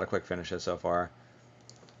 Had a lot of quick finishes so far.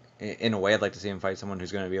 In a way, I'd like to see him fight someone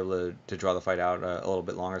who's going to be able to draw the fight out a little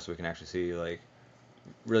bit longer, so we can actually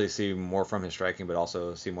really see more from his striking, but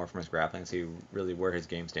also see more from his grappling, see really where his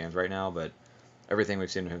game stands right now. But everything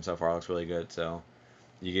we've seen of him so far looks really good. So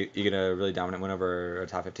you get a really dominant win over a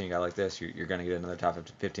top 15 guy like this, you're going to get another top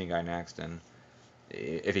 15 guy next. And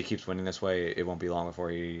if he keeps winning this way, it won't be long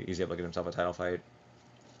before he's able to get himself a title fight.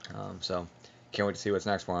 So can't wait to see what's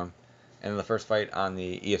next for him. And the first fight on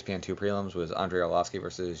the ESPN2 prelims was Andrei Arlovski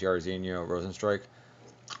versus Jairzinho Rozenstruik.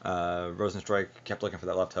 Rozenstruik kept looking for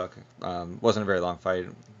that left hook. Wasn't a very long fight.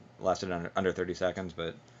 lasted under 30 seconds,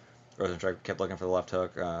 but Rozenstruik kept looking for the left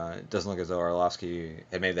hook. It doesn't look as though Arlovsky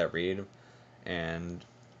had made that read. And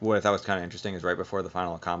what I thought was kind of interesting is right before the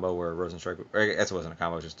final combo where Rozenstruik, I guess it wasn't a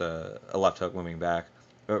combo, it was just a left hook moving back.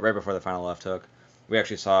 But right before the final left hook, we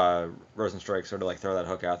actually saw Rozenstruik sort of like throw that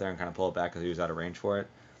hook out there and kind of pull it back because he was out of range for it.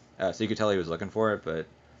 So you could tell he was looking for it, but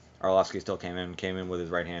Arlovsky still came in with his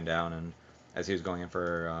right hand down, and as he was going in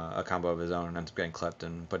for a combo of his own, and ends up getting clipped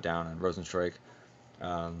and put down. And Rozenstruik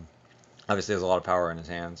obviously has a lot of power in his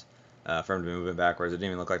hands for him to be moving backwards. It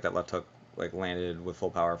didn't even look like that left hook like landed with full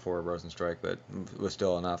power for Rozenstruik, but was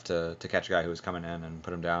still enough to catch a guy who was coming in and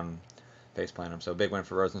put him down, face plant him. So big win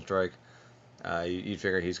for Rozenstruik. You'd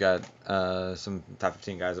figure he's got some top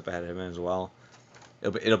 15 guys up ahead of him as well.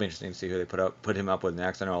 It'll be interesting to see who they put him up with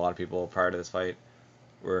next. I know a lot of people prior to this fight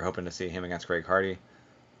were hoping to see him against Greg Hardy.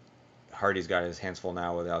 Hardy's got his hands full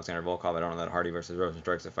now with Alexander Volkov. I don't know that Hardy versus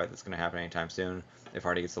Rozenstruik's a fight that's going to happen anytime soon. If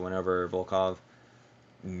Hardy gets the win over Volkov,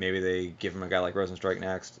 maybe they give him a guy like Rozenstruik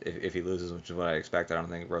next. If he loses, which is what I expect, I don't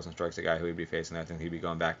think Rozenstruik's a guy who he'd be facing. I think he'd be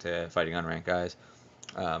going back to fighting unranked guys.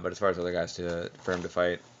 But as far as other guys for him to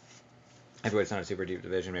fight, heavyweight's not a super deep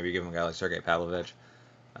division. Maybe you give him a guy like Sergey Pavlovich.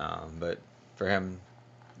 But for him,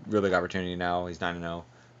 real big opportunity now. He's 9-0.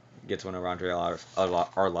 Gets one over Andrei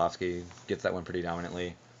Arlovsky. Gets that one pretty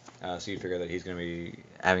dominantly. So you figure that he's going to be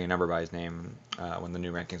having a number by his name when the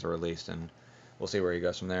new rankings are released, and we'll see where he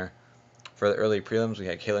goes from there. For the early prelims, we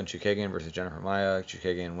had Katlyn Chookagian versus Jennifer Maia.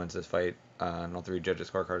 Chookagian wins this fight on all three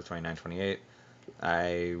judges' scorecards, 29-28.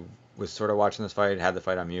 I was sort of watching this fight, had the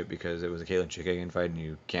fight on mute because it was a Katlyn Chookagian fight, and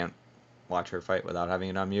you can't watch her fight without having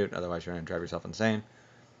it on mute, otherwise you're going to drive yourself insane.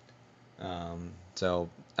 So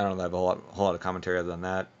I don't know that I have a whole lot of commentary other than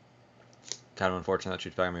that. Kind of unfortunate that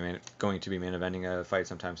she's probably going to be main eventing a fight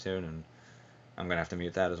sometime soon, and I'm going to have to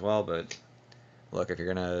mute that as well. But look, if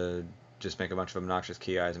you're going to just make a bunch of obnoxious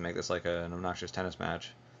key eyes and make this like an obnoxious tennis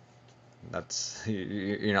match,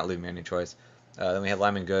 you're not leaving me any choice. Then we had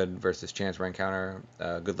Lyman Good versus Chance Rencounter.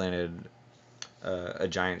 Good landed a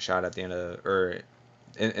giant shot at the end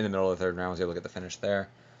in the middle of the third round, was able to get the finish there.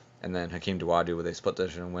 And then Hakeem Dawodu with a split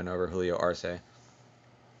decision win over Julio Arce.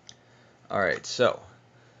 Alright, so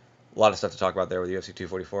a lot of stuff to talk about there with UFC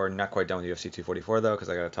 244. Not quite done with UFC 244 though, because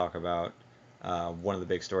I got to talk about one of the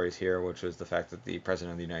big stories here, which was the fact that the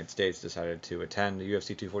President of the United States decided to attend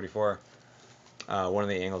UFC 244. One of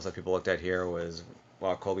the angles that people looked at here was,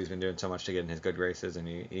 well, Colby's been doing so much to get in his good graces, and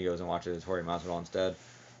he goes and watches Jorge Masvidal instead.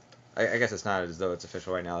 I guess it's not as though it's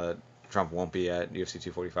official right now that Trump won't be at UFC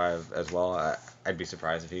 245 as well. I'd be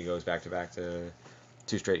surprised if he goes back-to-back to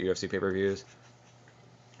 2 straight UFC pay-per-views.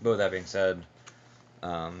 But with that being said,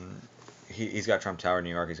 he's got Trump Tower in New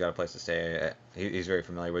York. He's got a place to stay. He's very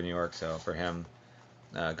familiar with New York, so for him,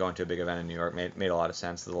 going to a big event in New York made a lot of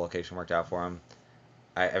sense. The location worked out for him.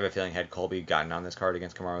 I have a feeling had Colby gotten on this card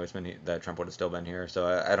against Kamaru Usman, that Trump would have still been here. So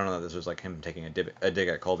I don't know that this was like him taking a dig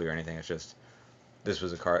at Colby or anything. It's just this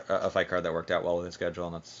was a fight card that worked out well with his schedule,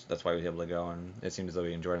 and that's why he was able to go. And it seemed as though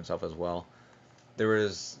he enjoyed himself as well. There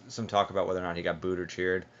was some talk about whether or not he got booed or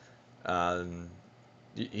cheered.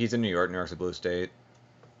 He's in New York. New York's a blue state.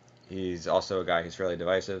 He's also a guy who's fairly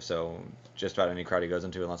divisive, so just about any crowd he goes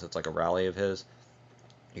into, unless it's like a rally of his,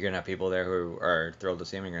 you're going to have people there who are thrilled to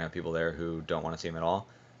see him, you're going to have people there who don't want to see him at all.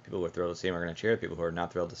 People who are thrilled to see him are going to cheer, people who are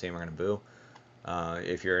not thrilled to see him are going to boo.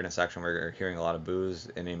 If you're in a section where you're hearing a lot of boos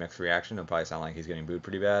in a mixed reaction, it'll probably sound like he's getting booed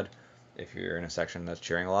pretty bad. If you're in a section that's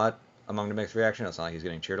cheering a lot among the mixed reaction, it'll sound like he's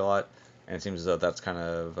getting cheered a lot. And it seems as though that's kind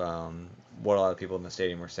of what a lot of people in the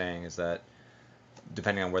stadium were saying, is that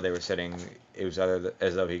depending on where they were sitting, it was either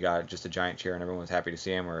as though he got just a giant cheer and everyone was happy to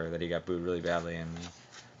see him, or that he got booed really badly and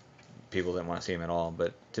people didn't want to see him at all.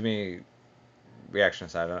 But to me, reaction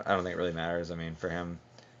aside, I don't think it really matters. I mean, for him,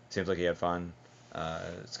 it seems like he had fun.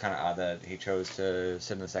 It's kind of odd that he chose to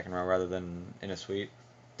sit in the second row rather than in a suite.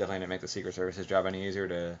 Definitely didn't make the Secret Service's job any easier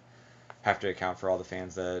to have to account for all the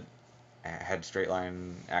fans that had straight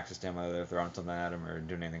line access to him, whether they're throwing something at him or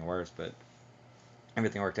doing anything worse. But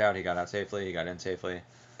everything worked out. He got out safely. He got in safely.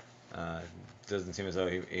 Doesn't seem as though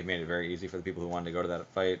he made it very easy for the people who wanted to go to that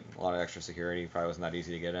fight. A lot of extra security. Probably wasn't that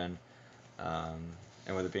easy to get in.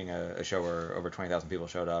 And with it being a show where over 20,000 people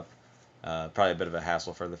showed up, probably a bit of a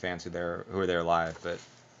hassle for the fans who were there live. But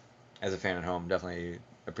as a fan at home, definitely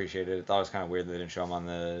appreciated it. Thought it was kind of weird that they didn't show him on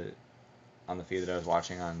the feed that I was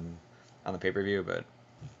watching on the pay-per-view, but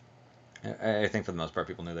I think for the most part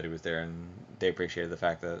people knew that he was there, and they appreciated the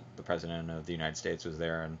fact that the President of the United States was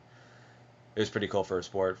there. And it was pretty cool for a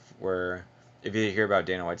sport where, if you hear about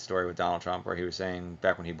Dana White's story with Donald Trump, where he was saying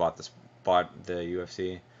back when he bought the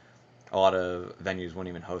UFC, a lot of venues wouldn't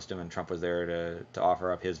even host him, and Trump was there to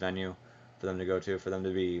offer up his venue for them to go to, for them to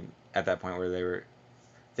be at that point where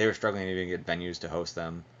they were struggling to even get venues to host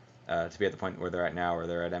them, to be at the point where they're at now, where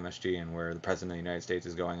they're at MSG and where the president of the United States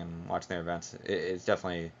is going and watching their events. It's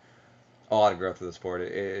definitely a lot of growth for the sport.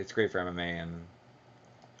 It's great for MMA, and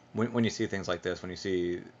when you see things like this, when you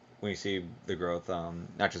see the growth,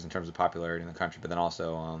 not just in terms of popularity in the country, but then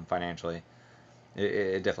also financially,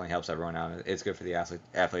 it definitely helps everyone out. It's good for the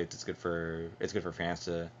athletes. It's good for fans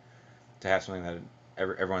to have something that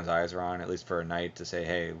everyone's eyes are on, at least for a night, to say,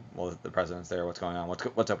 hey, well, the president's there. What's going on?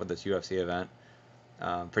 What's up with this UFC event?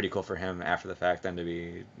 Pretty cool for him after the fact then to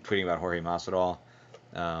be tweeting about Jorge Masvidal,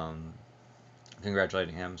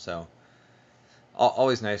 congratulating him. So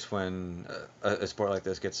always nice when a sport like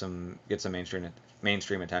this gets some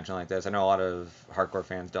mainstream attention like this. I know a lot of hardcore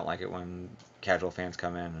fans don't like it when casual fans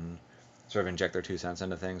come in and sort of inject their 2 cents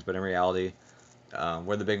into things, but in reality,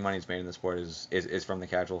 where the big money's made in the sport is from the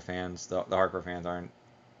casual fans. The hardcore fans aren't.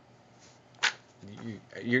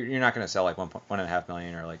 You're not going to sell like 1.5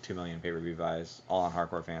 million or like 2 million pay-per-view buys all on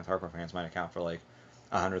hardcore fans. Hardcore fans might account for like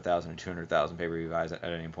 100,000 or 200,000 pay-per-view buys at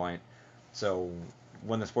any point. So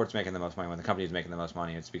when the sport's making the most money, when the company's making the most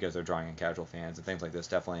money, it's because they're drawing in casual fans, and things like this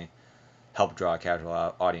definitely help draw a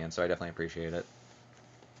casual audience. So I definitely appreciate it.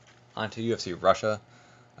 On to UFC Russia,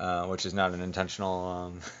 which is not an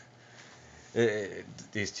intentional.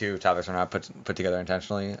 These two topics are not put together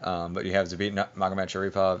intentionally, but you have Zabit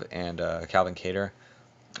Magomedsharipov and Calvin Kattar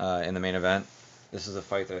in the main event. This is a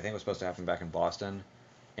fight that I think was supposed to happen back in Boston,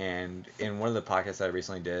 and in one of the podcasts that I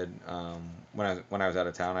recently did, when I was out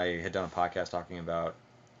of town, I had done a podcast talking about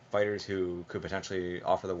fighters who could potentially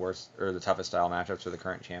offer the worst or the toughest style matchups for the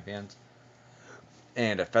current champions.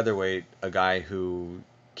 And at featherweight, a guy who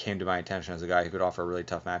came to my attention as a guy who could offer a really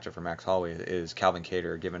tough matchup for Max Holloway is Calvin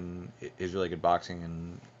Kattar, given his really good boxing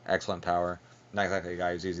and excellent power. Not exactly a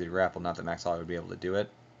guy who's easy to grapple, not that Max Holloway would be able to do it.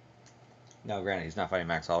 Now, granted, he's not fighting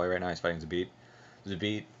Max Holloway right now, he's fighting Zabit.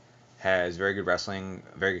 Zabit has very good wrestling,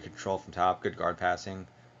 very good control from top, good guard passing.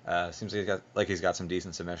 Seems like he's got some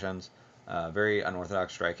decent submissions. Very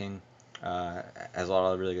unorthodox striking. Has a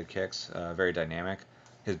lot of really good kicks. Very dynamic.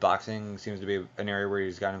 His boxing seems to be an area where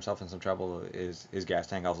he's gotten himself in some trouble. His gas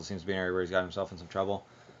tank also seems to be an area where he's gotten himself in some trouble.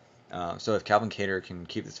 So if Calvin Kattar can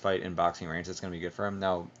keep this fight in boxing range, that's going to be good for him.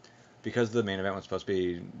 Now, because the main event was supposed to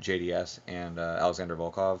be JDS and Alexander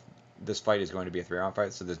Volkov, this fight is going to be a 3-round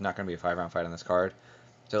fight, so there's not going to be a 5-round fight on this card.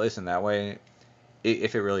 So at least in that way,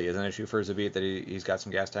 if it really is an issue for Zabit that he's got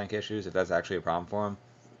some gas tank issues, if that's actually a problem for him,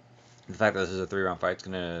 the fact that this is a 3-round fight is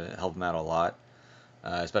going to help him out a lot.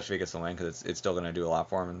 Especially if he gets the win, because it's still going to do a lot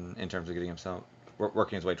for him in terms of getting himself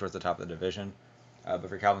working his way towards the top of the division. But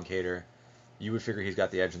for Calvin Kattar, you would figure he's got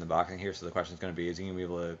the edge in the boxing here. So the question is going to be: is he going to be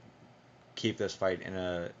able to keep this fight in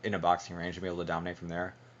a boxing range and be able to dominate from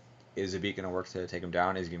there? Is Zabit going to work to take him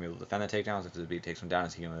down? Is he going to be able to defend the takedowns? If Zabit takes him down,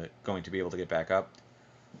 is he going to be able to get back up?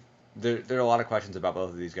 There are a lot of questions about both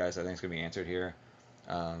of these guys that I think is going to be answered here.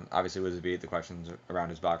 Obviously, with Zabit, the questions around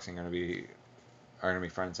his boxing are going to be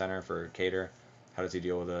front and center for Kattar. How does he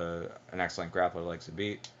deal with an excellent grappler like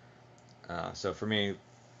Zabit? So for me,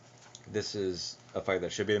 this is a fight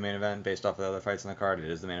that should be the main event based off of the other fights in the card. It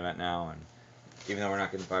is the main event now, and even though we're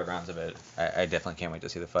not getting 5 rounds of it, I definitely can't wait to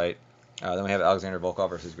see the fight. Then we have Alexander Volkov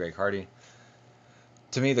versus Greg Hardy.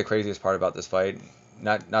 To me, the craziest part about this fight,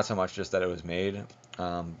 not so much just that it was made,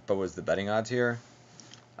 but was the betting odds here.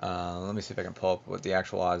 Let me see if I can pull up what the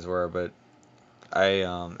actual odds were, but I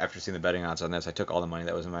after seeing the betting odds on this, I took all the money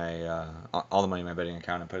that was in my all the money in my betting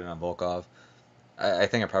account and put it on Volkov. I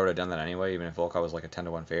think I probably would have done that anyway, even if Volkov was like a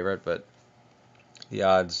 10-1 favorite. But the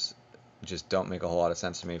odds just don't make a whole lot of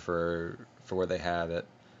sense to me for where they have it.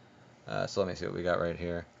 So let me see what we got right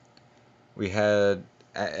here. We had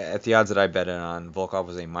at the odds that I bet in on, Volkov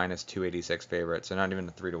was a -286 favorite, so not even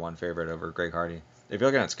a 3-1 favorite over Greg Hardy. If you're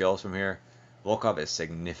looking at skills from here, Volkov is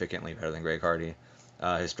significantly better than Greg Hardy.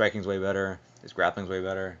 His striking's way better. His grappling's way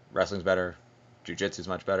better. Wrestling's better. Jiu-jitsu's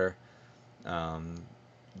much better.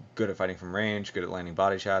 Good at fighting from range. Good at landing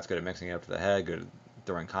body shots. Good at mixing it up to the head. Good at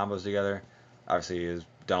throwing combos together. Obviously, he has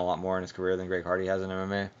done a lot more in his career than Greg Hardy has in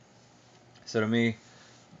MMA. So to me,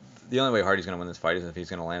 the only way Hardy's going to win this fight is if he's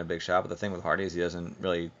going to land a big shot. But the thing with Hardy is he doesn't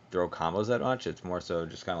really throw combos that much. It's more so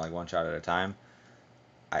just kind of like one shot at a time.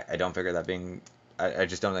 I don't figure that being... I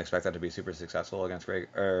just don't expect that to be super successful against Volkov.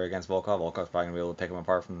 Volkov's probably going to be able to pick him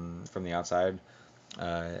apart from the outside.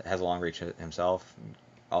 Has a long reach himself.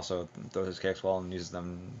 Also throws his kicks well and uses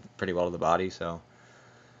them pretty well to the body. So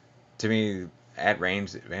to me, at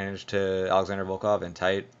range, advantage to Alexander Volkov, and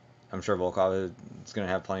tight, I'm sure Volkov is going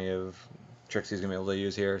to have plenty of tricks he's going to be able to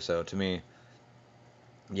use here. So to me,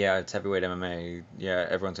 yeah, it's heavyweight MMA. Yeah,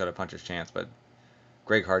 everyone's got a puncher's chance, but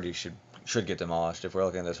Greg Hardy should should get demolished if we're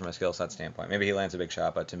looking at this from a skill set standpoint. Maybe he lands a big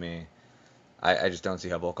shot, but to me, I just don't see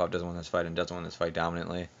how Volkov doesn't win this fight and doesn't win this fight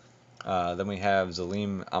dominantly. Then we have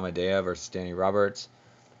Zalim Amadea versus Danny Roberts.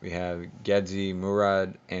 We have Gedzi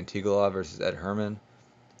Murad Antigua versus Ed Herman.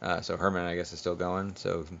 So Herman, I guess, is still going,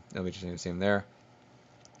 so it'll be interesting to see him there.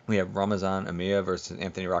 We have Ramazan Amia versus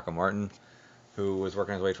Anthony Rocco Martin, who was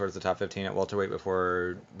working his way towards the top 15 at welterweight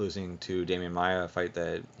before losing to Damian Maia, a fight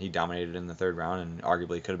that he dominated in the third round and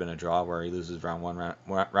arguably could have been a draw where he loses round one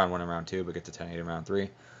and round two, but gets a 10-8 in round three.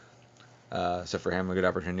 So for him, a good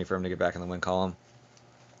opportunity for him to get back in the win column.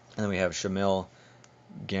 And then we have Shamil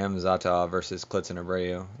Gamzatov versus Klidson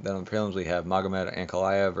Abreu. Then on the prelims, we have Magomed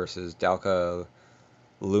Ankalaev versus Dauka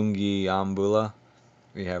Lungiambula.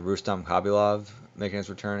 We have Rustam Khabilov making his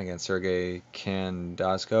return against Sergey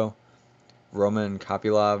Kandazko. Roman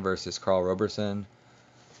Kopylov versus Karl Roberson.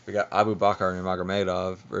 We got Abu Bakar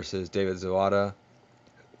Nurmagomedov versus David Zawada.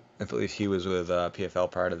 I believe he was with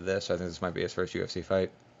PFL prior to this, so I think this might be his first UFC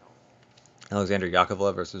fight. Alexander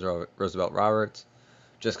Yakovlev versus Roosevelt Roberts.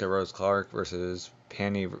 Jessica Rose Clark versus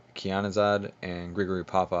Pani Kianazad. And Grigory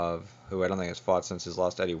Popov, who I don't think has fought since his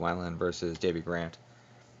loss to Eddie Wineland versus Davey Grant.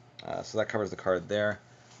 So that covers the card there.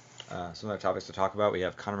 Some other topics to talk about. We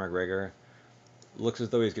have Conor McGregor. Looks as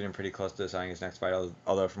though he's getting pretty close to signing his next fight,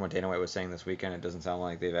 although from what Dana White was saying this weekend, it doesn't sound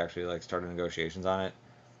like they've actually started negotiations on it.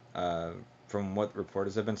 From what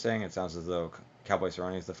reporters have been saying, it sounds as though Cowboy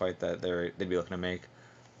Cerrone is the fight that they'd be looking to make,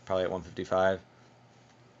 probably at 155.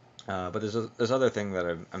 But there's this other thing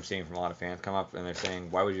that I'm seeing from a lot of fans come up, and they're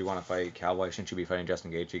saying, why would you want to fight Cowboy? Shouldn't you be fighting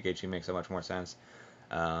Justin Gaethje? Gaethje makes so much more sense.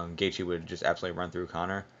 Gaethje would just absolutely run through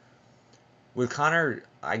Conor. With Conor,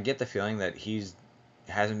 I get the feeling that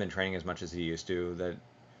hasn't been training as much as he used to.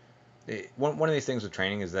 One of these things with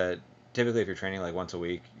training is that typically if you're training once a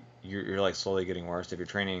week, you're slowly getting worse. If you're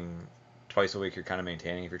training twice a week, you're kind of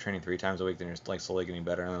maintaining. If you're training 3 times a week, then you're slowly getting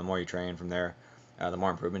better. And the more you train from there, the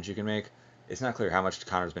more improvements you can make. It's not clear how much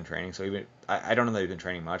Conor's been training. So even I don't know that he's been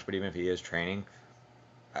training much, but even if he is training,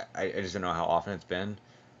 I just don't know how often it's been.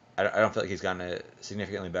 I don't feel like he's gotten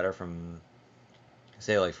significantly better from,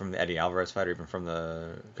 say, from the Eddie Alvarez fight or even from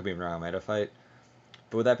the Khabib Nurmagomedov fight.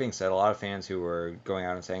 But with that being said, a lot of fans who were going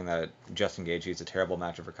out and saying that Justin Gaethje is a terrible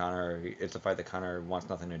matchup for Conor, it's a fight that Conor wants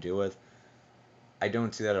nothing to do with, I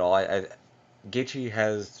don't see that at all. Gaethje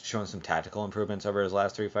has shown some tactical improvements over his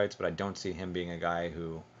last 3 fights, but I don't see him being a guy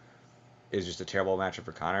who is just a terrible matchup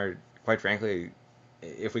for Conor. Quite frankly,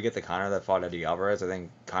 if we get the Conor that fought Eddie Alvarez, I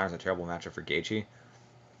think Conor's a terrible matchup for Gaethje.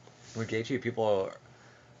 With Gaethje, people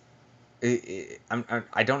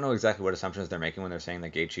I don't know exactly what assumptions they're making when they're saying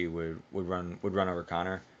that Gaethje would run over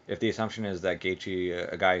Conor. If the assumption is that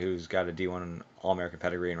Gaethje, a guy who's got a D1 All-American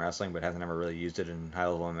pedigree in wrestling but hasn't ever really used it in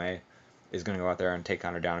high-level MMA, is going to go out there and take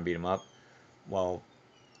Conor down and beat him up, well,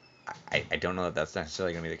 I don't know that that's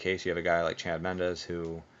necessarily going to be the case. You have a guy like Chad Mendes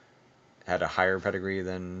who had a higher pedigree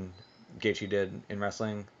than Gaethje did in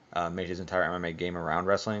wrestling, made his entire MMA game around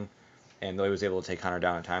wrestling. And though he was able to take Conor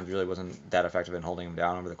down at times, really wasn't that effective in holding him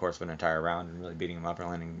down over the course of an entire round and really beating him up and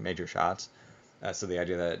landing major shots. So the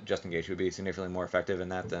idea that Justin Gaethje would be significantly more effective in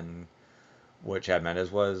that than what Chad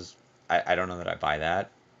Mendes was, I don't know that I buy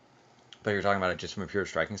that. But you're talking about it just from a pure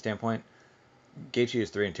striking standpoint. Gaethje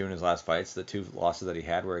is 3-2 in his last fights. The 2 losses that he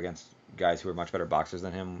had were against guys who were much better boxers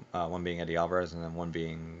than him, one being Eddie Alvarez and then one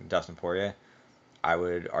being Dustin Poirier. I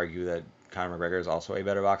would argue that Conor McGregor is also a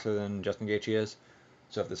better boxer than Justin Gaethje is.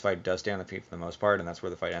 So if this fight does stay on the feet for the most part, and that's where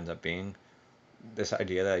the fight ends up being, this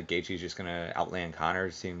idea that Gaethje is just going to outland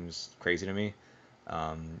Conor seems crazy to me.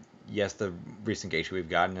 Yes, the recent Gaethje we've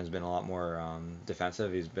gotten has been a lot more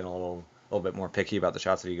defensive. He's been a little bit more picky about the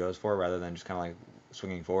shots that he goes for rather than just kind of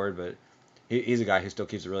swinging forward. But he's a guy who still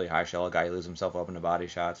keeps a really high shell, a guy who leaves himself open to body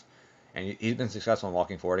shots. And he's been successful in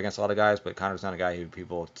walking forward against a lot of guys, but Conor's not a guy who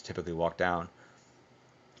people typically walk down.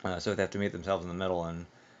 So they have to meet themselves in the middle, and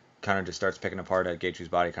Conor just starts picking apart at Gaethje's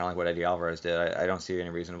body, kind of like what Eddie Alvarez did. I don't see any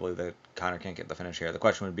reason to believe that Conor can't get the finish here. The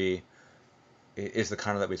question would be, is the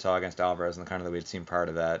Conor that we saw against Alvarez and the Conor that we had seen prior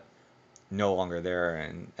to that no longer there,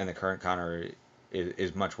 and the current Conor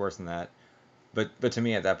is much worse than that? But to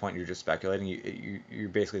me, at that point, you're just speculating. You're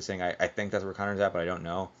basically saying, I think that's where Conor's at, but I don't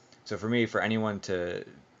know. So for me, for anyone to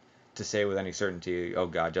say with any certainty, oh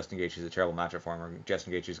God, Justin Gaethje is a terrible matchup for him, or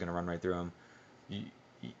Justin Gaethje is going to run right through him,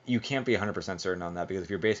 you can't be 100% certain on that, because if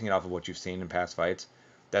you're basing it off of what you've seen in past fights,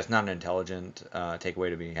 that's not an intelligent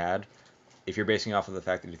takeaway to be had. If you're basing it off of the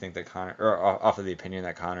fact that you think that Conor, or off of the opinion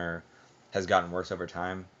that Conor has gotten worse over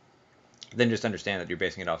time, then just understand that you're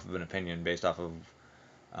basing it off of an opinion based off of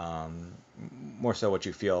more so what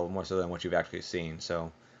you feel, more so than what you've actually seen.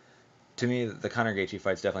 So to me, the Conor Gaethje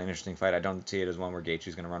fight's definitely an interesting fight. I don't see it as one where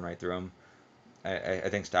Gaethje's going to run right through him. I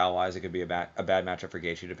think style-wise, it could be a bad matchup for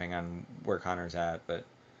Gaethje depending on where Conor's at. But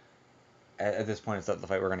at this point, it's not the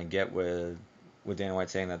fight we're going to get with Dana White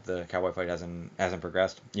saying that the Cowboy fight hasn't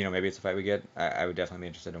progressed. Maybe it's a fight we get. I would definitely be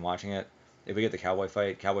interested in watching it. If we get the Cowboy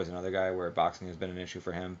fight, Cowboy's another guy where boxing has been an issue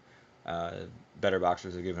for him. Better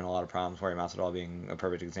boxers have given a lot of problems. Jorge Masvidal being a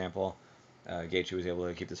perfect example. Gaethje was able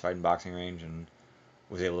to keep this fight in boxing range and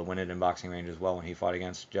was able to win it in boxing range as well when he fought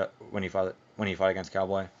against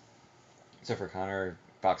Cowboy. So for Conor,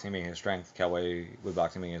 boxing being his strength, Cowboy with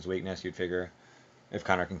boxing being his weakness, you'd figure if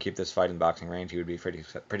Conor can keep this fight in boxing range, he would be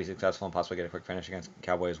pretty successful and possibly get a quick finish against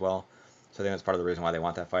Cowboy as well. So I think that's part of the reason why they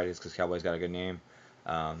want that fight is because Cowboy's got a good name.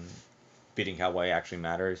 Beating Cowboy actually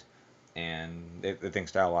matters, and they think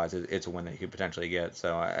style-wise it's a win that he could potentially get.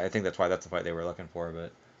 So I think that's why that's the fight they were looking for, but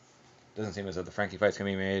it doesn't seem as though the Frankie fight's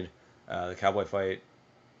going to be made. The Cowboy fight,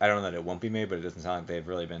 I don't know that it won't be made, but it doesn't sound like they've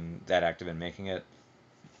really been that active in making it.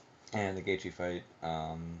 And the Gaethje fight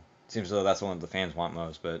seems as though that's the one that the fans want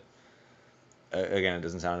most, but again, it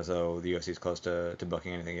doesn't sound as though the UFC is close to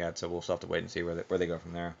booking anything yet, so we'll still have to wait and see where they go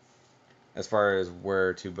from there. As far as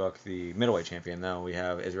where to book the middleweight champion, though, we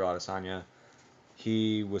have Israel Adesanya.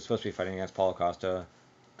 He was supposed to be fighting against Paulo Costa.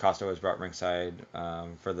 Costa was brought ringside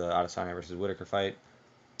for the Adesanya versus Whitaker fight.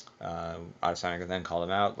 Adesanya then called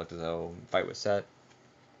him out, looked as though the fight was set.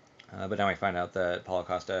 But now we find out that Paulo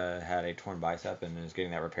Costa had a torn bicep and is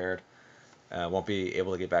getting that repaired. Won't be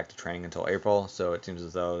able to get back to training until April, so it seems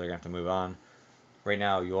as though they're going to have to move on. Right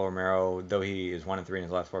now, Yoel Romero, though he is 1-3 in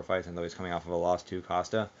his last 4 fights, and though he's coming off of a loss to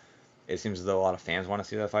Costa, it seems as though a lot of fans want to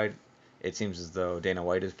see that fight. It seems as though Dana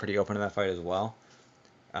White is pretty open to that fight as well.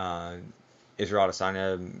 Israel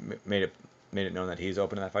Adesanya made it known that he's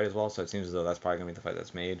open to that fight as well, so it seems as though that's probably going to be the fight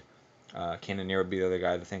that's made. Cannonier would be the other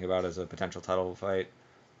guy to think about as a potential title fight.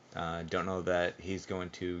 Don't know that he's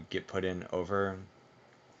going to get put in over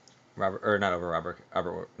Robert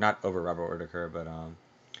Whitaker, but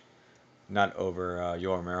not over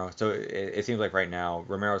Yoel Romero. So it seems like right now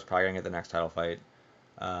Romero's probably gonna get the next title fight.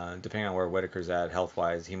 Depending on where Whitaker's at health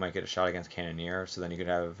wise, he might get a shot against Cannonier. So then you could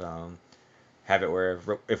have it where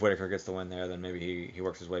if Whitaker gets the win there, then maybe he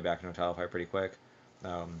works his way back into a title fight pretty quick.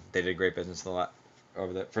 They did great business for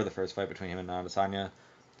the first fight between him and Adesanya.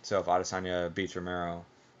 So if Adesanya beats Romero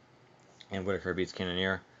and Whitaker beats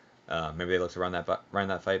Cannonier, maybe they look to run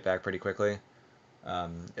that fight back pretty quickly.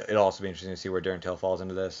 It'll also be interesting to see where Darren Till falls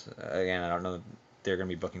into this. Again, I don't know that they're going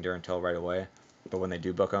to be booking Darren Till right away, but when they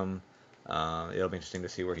do book him, it'll be interesting to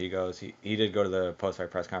see where he goes. He did go to the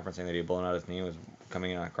post-fight press conference saying that he had blown out his knee and was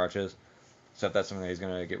coming in on crutches. So if that's something that he's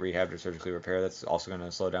going to get rehabbed or surgically repaired, that's also going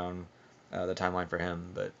to slow down the timeline for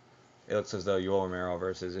him. But it looks as though Yoel Romero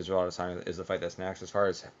versus Israel Adesanya is the fight that's next. As far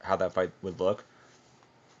as how that fight would look,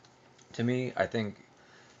 to me, I think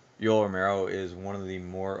Yoel Romero is one of the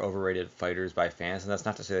more overrated fighters by fans, and that's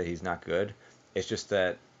not to say that he's not good. It's just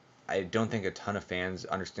that I don't think a ton of fans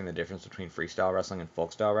understand the difference between freestyle wrestling and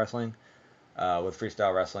folk style wrestling. With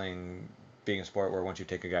freestyle wrestling being a sport where once you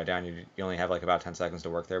take a guy down, you only have like about 10 seconds to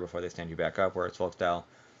work there before they stand you back up, where it's folk style.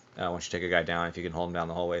 Once you take a guy down, if you can hold him down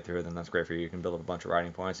the whole way through, then that's great for you. You can build up a bunch of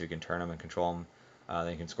riding points. If you can turn him and control him,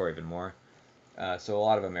 then you can score even more. So a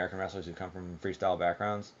lot of American wrestlers who come from freestyle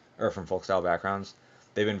backgrounds, or from folk style backgrounds,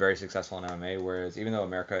 they've been very successful in MMA, whereas even though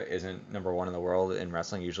America isn't number one in the world in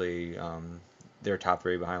wrestling, usually they're top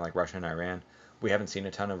 3 behind like Russia and Iran. We haven't seen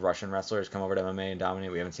a ton of Russian wrestlers come over to MMA and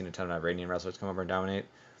dominate. We haven't seen a ton of Iranian wrestlers come over and dominate.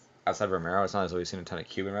 Outside of Romero, it's not as though we've seen a ton of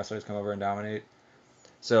Cuban wrestlers come over and dominate.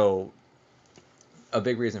 So a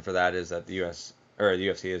big reason for that is that the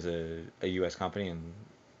UFC is a US company, and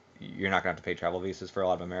you're not going to have to pay travel visas for a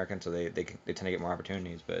lot of Americans, so they tend to get more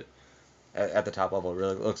opportunities. But at the top level, it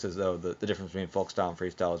really looks as though the difference between folk style and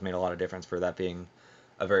freestyle has made a lot of difference for that being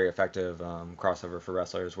a very effective crossover for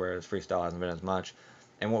wrestlers, whereas freestyle hasn't been as much.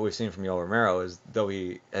 And what we've seen from Yoel Romero is, though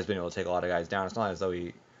he has been able to take a lot of guys down, it's not as though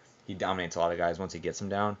he dominates a lot of guys once he gets them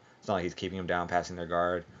down. It's not like he's keeping them down, passing their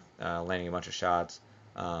guard, landing a bunch of shots,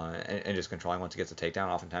 and just controlling once he gets a takedown.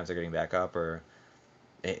 Oftentimes they're getting back up, or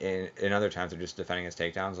in other times they're just defending his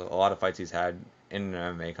takedowns. A lot of fights he's had in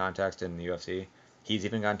an MMA context in the UFC, he's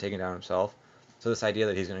even gotten taken down himself. So this idea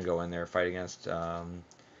that he's going to go in there, fight against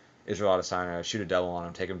Israel Adesanya, shoot a double on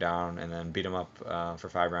him, take him down, and then beat him up for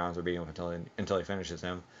 5 rounds or beat him up until he finishes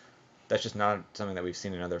him, that's just not something that we've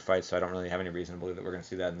seen in other fights, so I don't really have any reason to believe that we're going to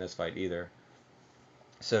see that in this fight either.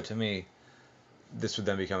 So to me, this would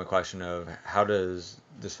then become a question of how does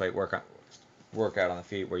this fight work out on the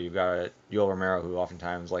feet, where you've got Yoel Romero, who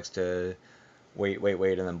oftentimes likes to wait,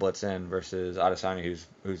 and then blitz in, versus Adesanya,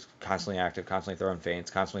 who's constantly active, constantly throwing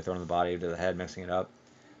feints, constantly throwing the body to the head, mixing it up.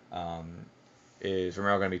 Is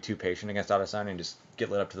Romero going to be too patient against Adesanya and just get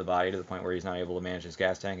lit up to the body to the point where he's not able to manage his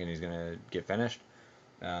gas tank and he's going to get finished?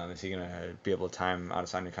 Is he going to be able to time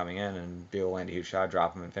Adesanya coming in and be able to land a huge shot,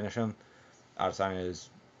 drop him, and finish him? Adesanya has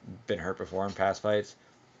been hurt before in past fights.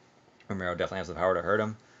 Romero definitely has the power to hurt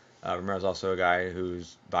him. Romero's also a guy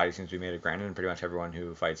whose body seems to be made of granite, and pretty much everyone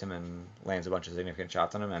who fights him and lands a bunch of significant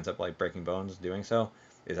shots on him ends up like breaking bones doing so.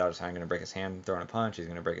 Is Adesanya going to break his hand throwing a punch? He's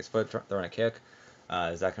going to break his foot throwing a kick.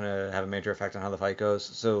 Is that going to have a major effect on how the fight goes?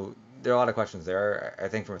 So there are a lot of questions there. I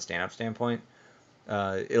think from a stand-up standpoint,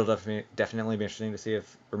 it'll definitely be interesting to see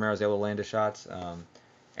if Romero's able to land his shots, and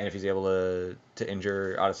if he's able to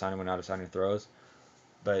injure Adesanya when Adesanya throws.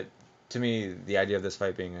 But to me, the idea of this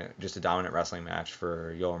fight being just a dominant wrestling match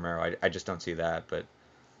for Yoel Romero, I just don't see that. But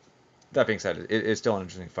that being said, it's still an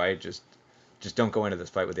interesting fight. Just don't go into this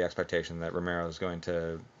fight with the expectation that Romero is going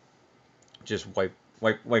to just wipe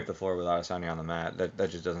the floor with Adesanya on the mat.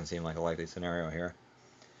 That just doesn't seem like a likely scenario here.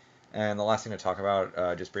 And the last thing to talk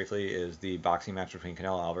about, just briefly, is the boxing match between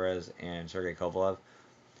Canelo Alvarez and Sergey Kovalev.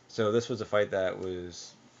 So this was a fight that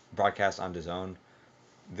was broadcast on DAZN.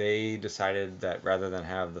 They decided that rather than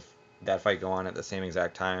have that fight go on at the same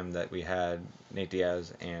exact time that we had Nate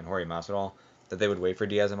Diaz and Jorge Masvidal, that they would wait for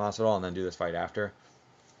Diaz and Masvidal and then do this fight after.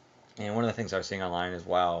 And one of the things I was seeing online is,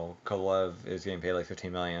 wow, Kovalev is getting paid like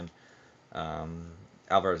 $15 million.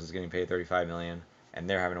 Alvarez is getting paid $35 million, and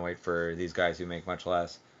they're having to wait for these guys who make much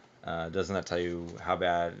less. Doesn't that tell you how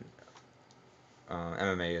bad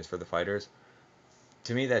MMA is for the fighters?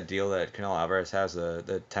 To me, that deal that Canelo Alvarez has,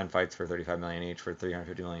 the 10 fights for $35 million each for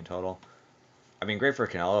 $350 million total, I mean, great for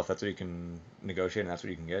Canelo. If that's what you can negotiate and that's what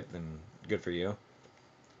you can get, then good for you.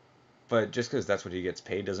 But just because that's what he gets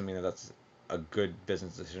paid doesn't mean that that's a good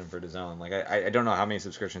business decision for DAZN. Like, I don't know how many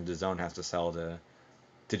subscriptions DAZN has to sell to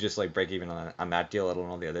just like break even on that deal, let alone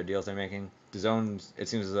all the other deals they're making. DAZN, it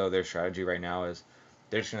seems as though their strategy right now is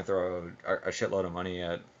they're just going to throw a shitload of money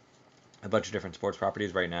at a bunch of different sports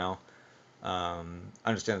properties right now.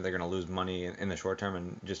 Understand that they're going to lose money in the short term,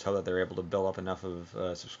 and just hope that they're able to build up enough of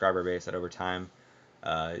a subscriber base that over time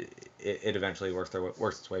it eventually works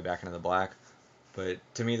its way back into the black. But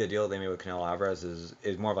to me, the deal they made with Canelo Alvarez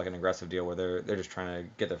is more of like an aggressive deal where they're just trying to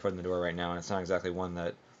get their foot in the door right now, and it's not exactly one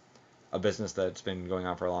that a business that's been going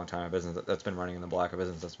on for a long time, a business that's been running in the black, a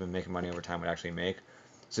business that's been making money over time would actually make.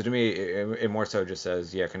 So to me, it more so just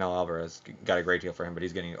says, yeah, Canelo Alvarez got a great deal for him, but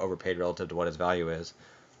he's getting overpaid relative to what his value is.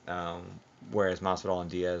 Whereas Masvidal and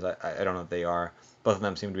Diaz, I don't know if they are. Both of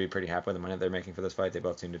them seem to be pretty happy with the money that they're making for this fight. They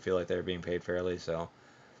both seem to feel like they're being paid fairly. So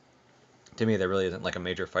to me, there really isn't like a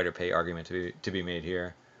major fighter pay argument to be made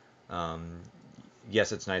here.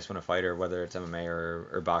 Yes, it's nice when a fighter, whether it's MMA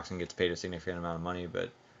or boxing, gets paid a significant amount of money, but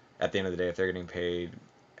at the end of the day, if they're getting paid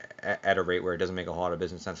at a rate where it doesn't make a whole lot of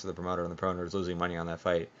business sense for the promoter and the promoter is losing money on that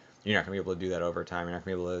fight, you're not going to be able to do that over time. You're not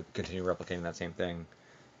going to be able to continue replicating that same thing.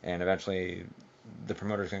 And eventually, the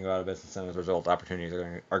promoter's going to go out of business, and as a result, opportunities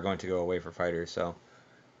are going to go away for fighters. So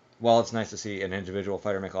while it's nice to see an individual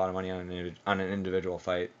fighter make a lot of money on an individual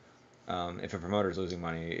fight, if a promoter is losing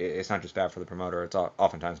money, it's not just bad for the promoter. It's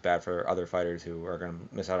oftentimes bad for other fighters who are going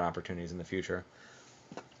to miss out on opportunities in the future.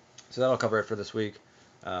 So that'll cover it for this week.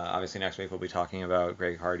 Obviously, next week we'll be talking about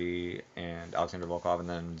Greg Hardy and Alexander Volkov, and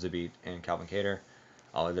then Zabit and Calvin Kattar.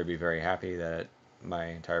 I'll either be very happy that my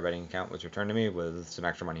entire betting account was returned to me with some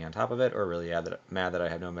extra money on top of it, or really mad that I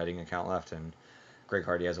have no betting account left and Greg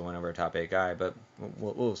Hardy has a win over a top 8 guy. But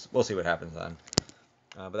we'll see what happens then.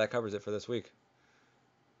 But that covers it for this week.